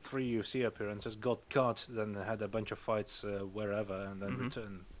lost his 3 UFC appearances, got cut, then had a bunch of fights wherever, and then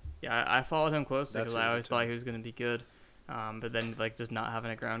returned. Yeah, I followed him closely That's because I his always return. thought he was going to be good. But then like just not having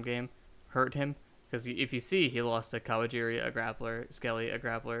a ground game hurt him. Because if you see, he lost to Kawajiri, a grappler, Skelly, a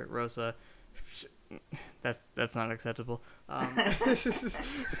grappler, Rosa. That's not acceptable.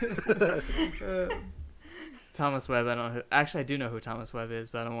 Thomas Webb, I don't know. Actually, I do know who Thomas Webb is,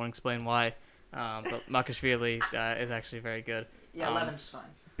 but I don't want to explain why. But Makashvili is actually very good. Yeah, 11's fine.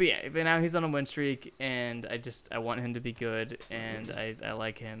 But yeah, but now he's on a win streak, and I want him to be good, and I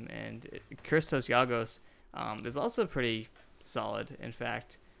like him. And Christos Giagos is also pretty solid, in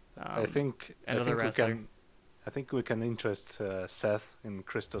fact. I think another wrestler. I think we can interest Seth in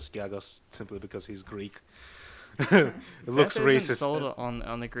Christos Giagos simply because he's Greek. It looks Seth isn't racist. sold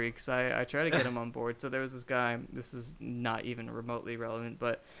on the Greeks. I try to get him on board. So there was this guy. This is not even remotely relevant,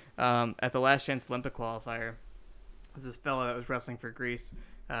 but at the Last Chance Olympic qualifier, there's this fella that was wrestling for Greece,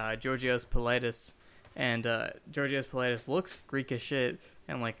 Georgios Politis, and Georgios Politis looks Greek as shit,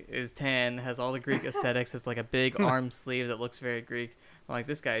 and like is tan, has all the Greek aesthetics, has like a big arm sleeve that looks very Greek. I'm like,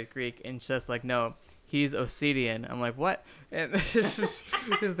 this guy is Greek, and Seth's like, no, he's Ossetian. I'm like, what? And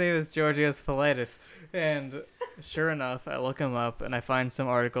his name is Georgios Politis. And sure enough, I look him up and I find some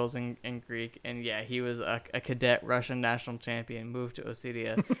articles in Greek. And yeah, he was a cadet Russian national champion, moved to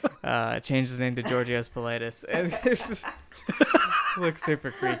Ossetia, changed his name to Georgios Politis. And looks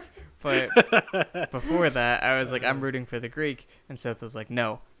super Greek. But before that, I was like, I'm rooting for the Greek. And Seth was like,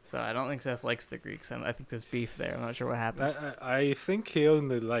 no. So I don't think Seth likes the Greeks. I think there's beef there. I'm not sure what happened. I think he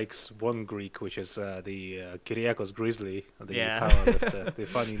only likes one Greek, which is the Kyriakos Grizzly, the powerlifter, the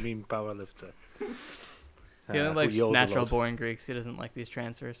funny meme powerlifter. He only likes natural-born Greeks. He doesn't like these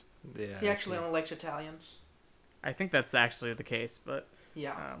transfers. Yeah, He actually only likes Italians. I think that's actually the case, but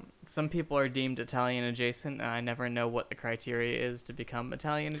Yeah. some people are deemed Italian adjacent, and I never know what the criteria is to become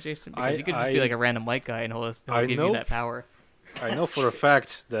Italian adjacent, because you could just be like a random white guy and he'll give you that power. I know for a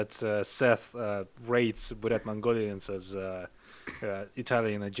fact that Seth rates Buret Mongolians as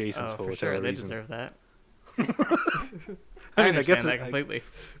Italian adjacents for sure, whatever they reason. deserve that. I understand that completely.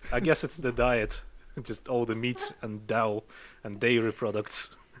 I guess it's the diet, just all the meat and dough and dairy products.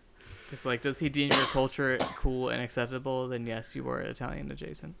 Just like, does he deem your culture cool and acceptable? Then yes, you are Italian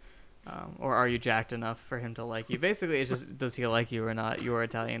adjacent. Or are you jacked enough for him to like you? Basically, it's just, does he like you or not? You are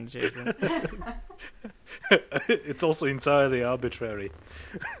Italian adjacent. It's also entirely arbitrary.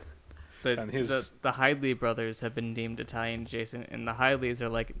 The Hidley brothers have been deemed Italian adjacent, and the Hidleys are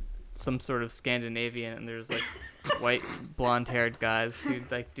like some sort of Scandinavian, and there's like white blonde-haired guys who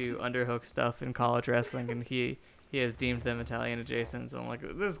like do underhook stuff in college wrestling, and he has deemed them Italian adjacent. So I'm like,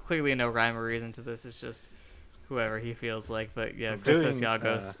 there's clearly no rhyme or reason to this. It's just whoever he feels like. But yeah, Christos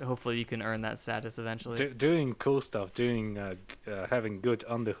Giagos, hopefully you can earn that status eventually. Doing cool stuff, having good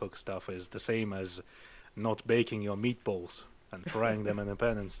underhook stuff is the same as not baking your meatballs and frying them in a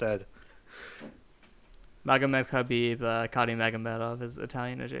pan instead. Magomed Khabib, Kadi Magomedov is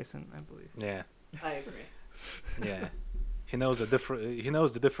Italian adjacent, I believe. Yeah, I agree. yeah. He knows the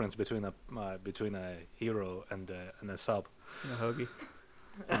difference between a hero and a sub. And a hoagie.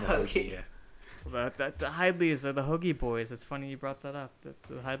 And a hoagie, yeah. The Hidleys are the Hoagie boys. It's funny you brought that up. The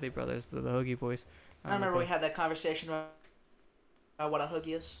Hidley brothers, they're the Hoagie boys. I remember we had that conversation about what a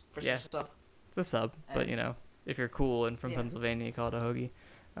hoagie is versus a sub. It's a sub, but if you're cool and from Pennsylvania, you call it a hoagie.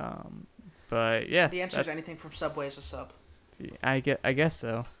 But yeah, the answer is anything from Subway is a sub. I guess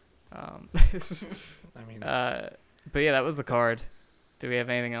so. I mean, but yeah, that was the card. Do we have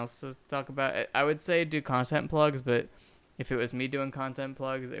anything else to talk about? I would say do content plugs, but if it was me doing content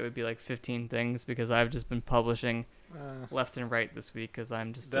plugs, it would be like 15 things, because I've just been publishing left and right this week because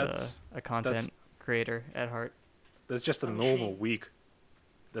I'm just a content creator at heart. That's just a normal week.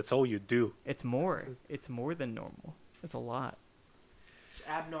 That's all you do. It's more. It's more than normal. It's a lot. It's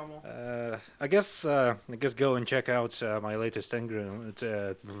abnormal. I guess go and check out my latest Tengridome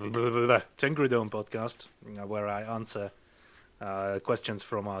podcast, where I answer questions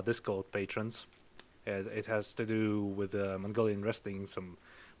from our Discord patrons. It has to do with Mongolian wrestling, some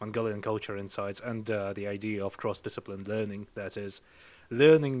Mongolian culture insights, and the idea of cross-discipline learning. That is,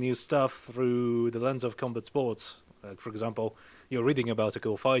 learning new stuff through the lens of combat sports. For example, you're reading about a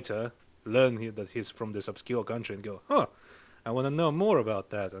cool fighter, learn that he's from this obscure country, and go, I want to know more about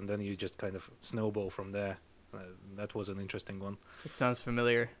that, and then you just kind of snowball from there. That was an interesting one. It sounds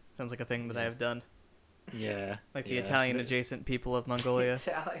familiar. Sounds like a thing that I have done. Yeah. Like the Italian adjacent people of Mongolia.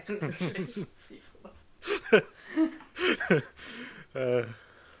 Italian adjacent people.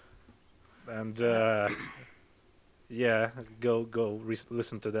 Go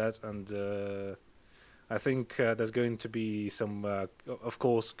listen to that, and I think there's going to be some, of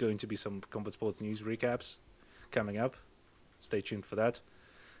course, some combat sports news recaps coming up. Stay tuned for that.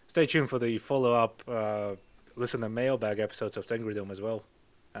 Stay tuned for the follow-up listener mailbag episodes of Tengridome as well.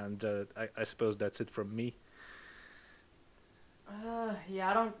 And I suppose that's it from me. I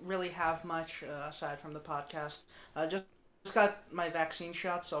don't really have much aside from the podcast. Just got my vaccine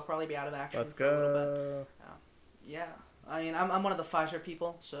shot, so I'll probably be out of action for a little bit. I mean, I'm one of the Pfizer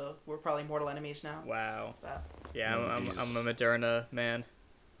people, so we're probably mortal enemies now. Wow. Yeah, I'm a Moderna man.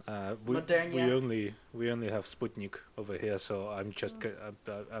 We only have Sputnik over here, so I'm just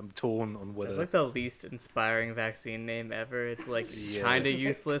I'm torn on whether. It's like the least inspiring vaccine name ever. It's like kind of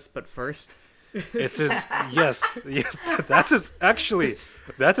useless, but first. It is yes. That is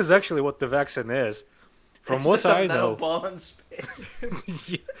actually what the vaccine is. From It's what just a I metal know, ball in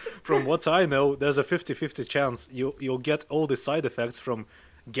space. from what I know, there's a 50-50 chance you'll get all the side effects from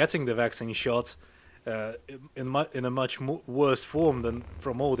getting the vaccine shot in a much worse form than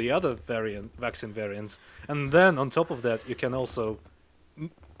from all the other vaccine variants. And then on top of that, you can also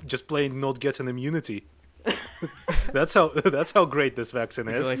just plain not get an immunity. That's how great this vaccine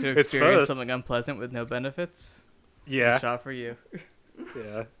Would is. you like to It's experience first. something unpleasant with no benefits? It's Yeah. a shot for you.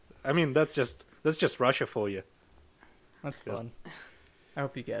 Yeah, I mean that's just Russia for you. That's Yes. fun. I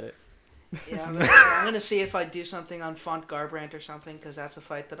hope you get it. Yeah, I'm gonna see if I do something on Font Garbrandt or something, because that's a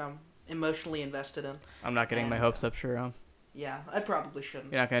fight that I'm emotionally invested in. I'm not getting my And, hopes up, Sharon. Yeah, I probably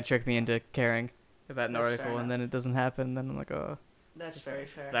shouldn't. You're not gonna trick me into caring about an That's fair article and then enough. it doesn't happen. And then I'm like, oh. That's very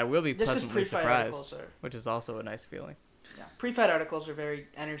fair. But I will be Just 'cause pleasantly pre-fight surprised, articles are, which is also a nice feeling. yeah, pre-fight articles are very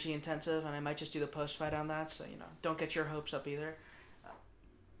energy intensive, and I might just do the post-fight on that. So don't get your hopes up either.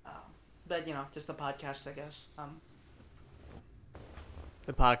 But just the podcast, I guess.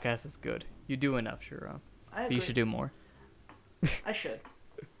 The podcast is good. You do enough, Sharon. I But agree. you should do more. I should.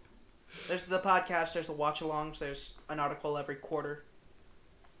 There's the podcast. There's the watch-alongs. There's an article every quarter.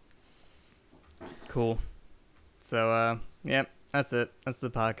 Cool. So, yep, that's it. That's the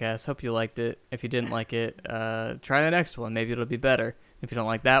podcast. Hope you liked it. If you didn't like it, try the next one. Maybe it'll be better. If you don't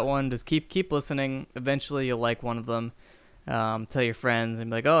like that one, just keep listening. Eventually, you'll like one of them. Tell your friends and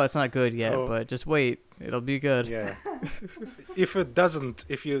be like, "Oh, it's not good yet, but just wait. It'll be good." Yeah. If it doesn't,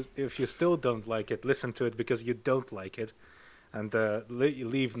 if you still don't like it, listen to it because you don't like it, and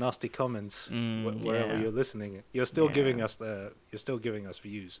leave nasty comments wherever yeah. you're listening. You're still Yeah. giving us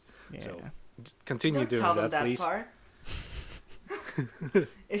views. Yeah. So continue Don't doing tell them that, that please. part.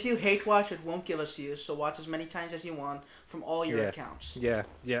 If you hate watch, it won't give us views. So watch as many times as you want from all your Yeah. accounts. Yeah.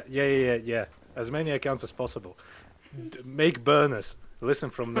 As many accounts as possible. Make burners. Listen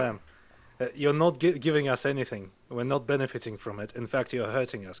from them. You're not giving us anything. We're not benefiting from it. In fact, you're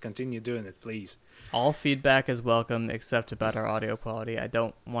hurting us. Continue doing it, please. All feedback is welcome except about our audio quality. I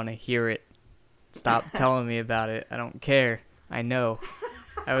don't want to hear it. Stop telling me about it. I don't care. I know.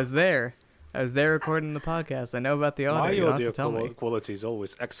 I was there. Recording the podcast. I know about the audio. My You don't audio have to tell me. quality is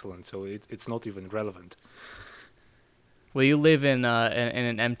always excellent, so it's not even relevant. Well, you live in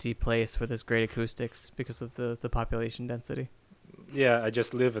an empty place where there's great acoustics because of the population density. Yeah, I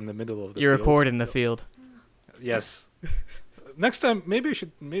just live in the middle of the You field. record in the field. Yes. Next time, maybe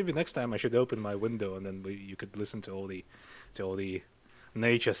next time I should open my window and then you could listen to all the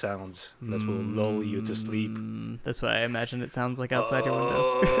nature sounds that will lull you to sleep. That's what I imagine it sounds like outside your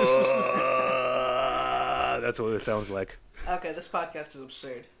window. That's what it sounds like. Okay, this podcast is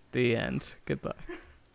absurd. The end. Goodbye.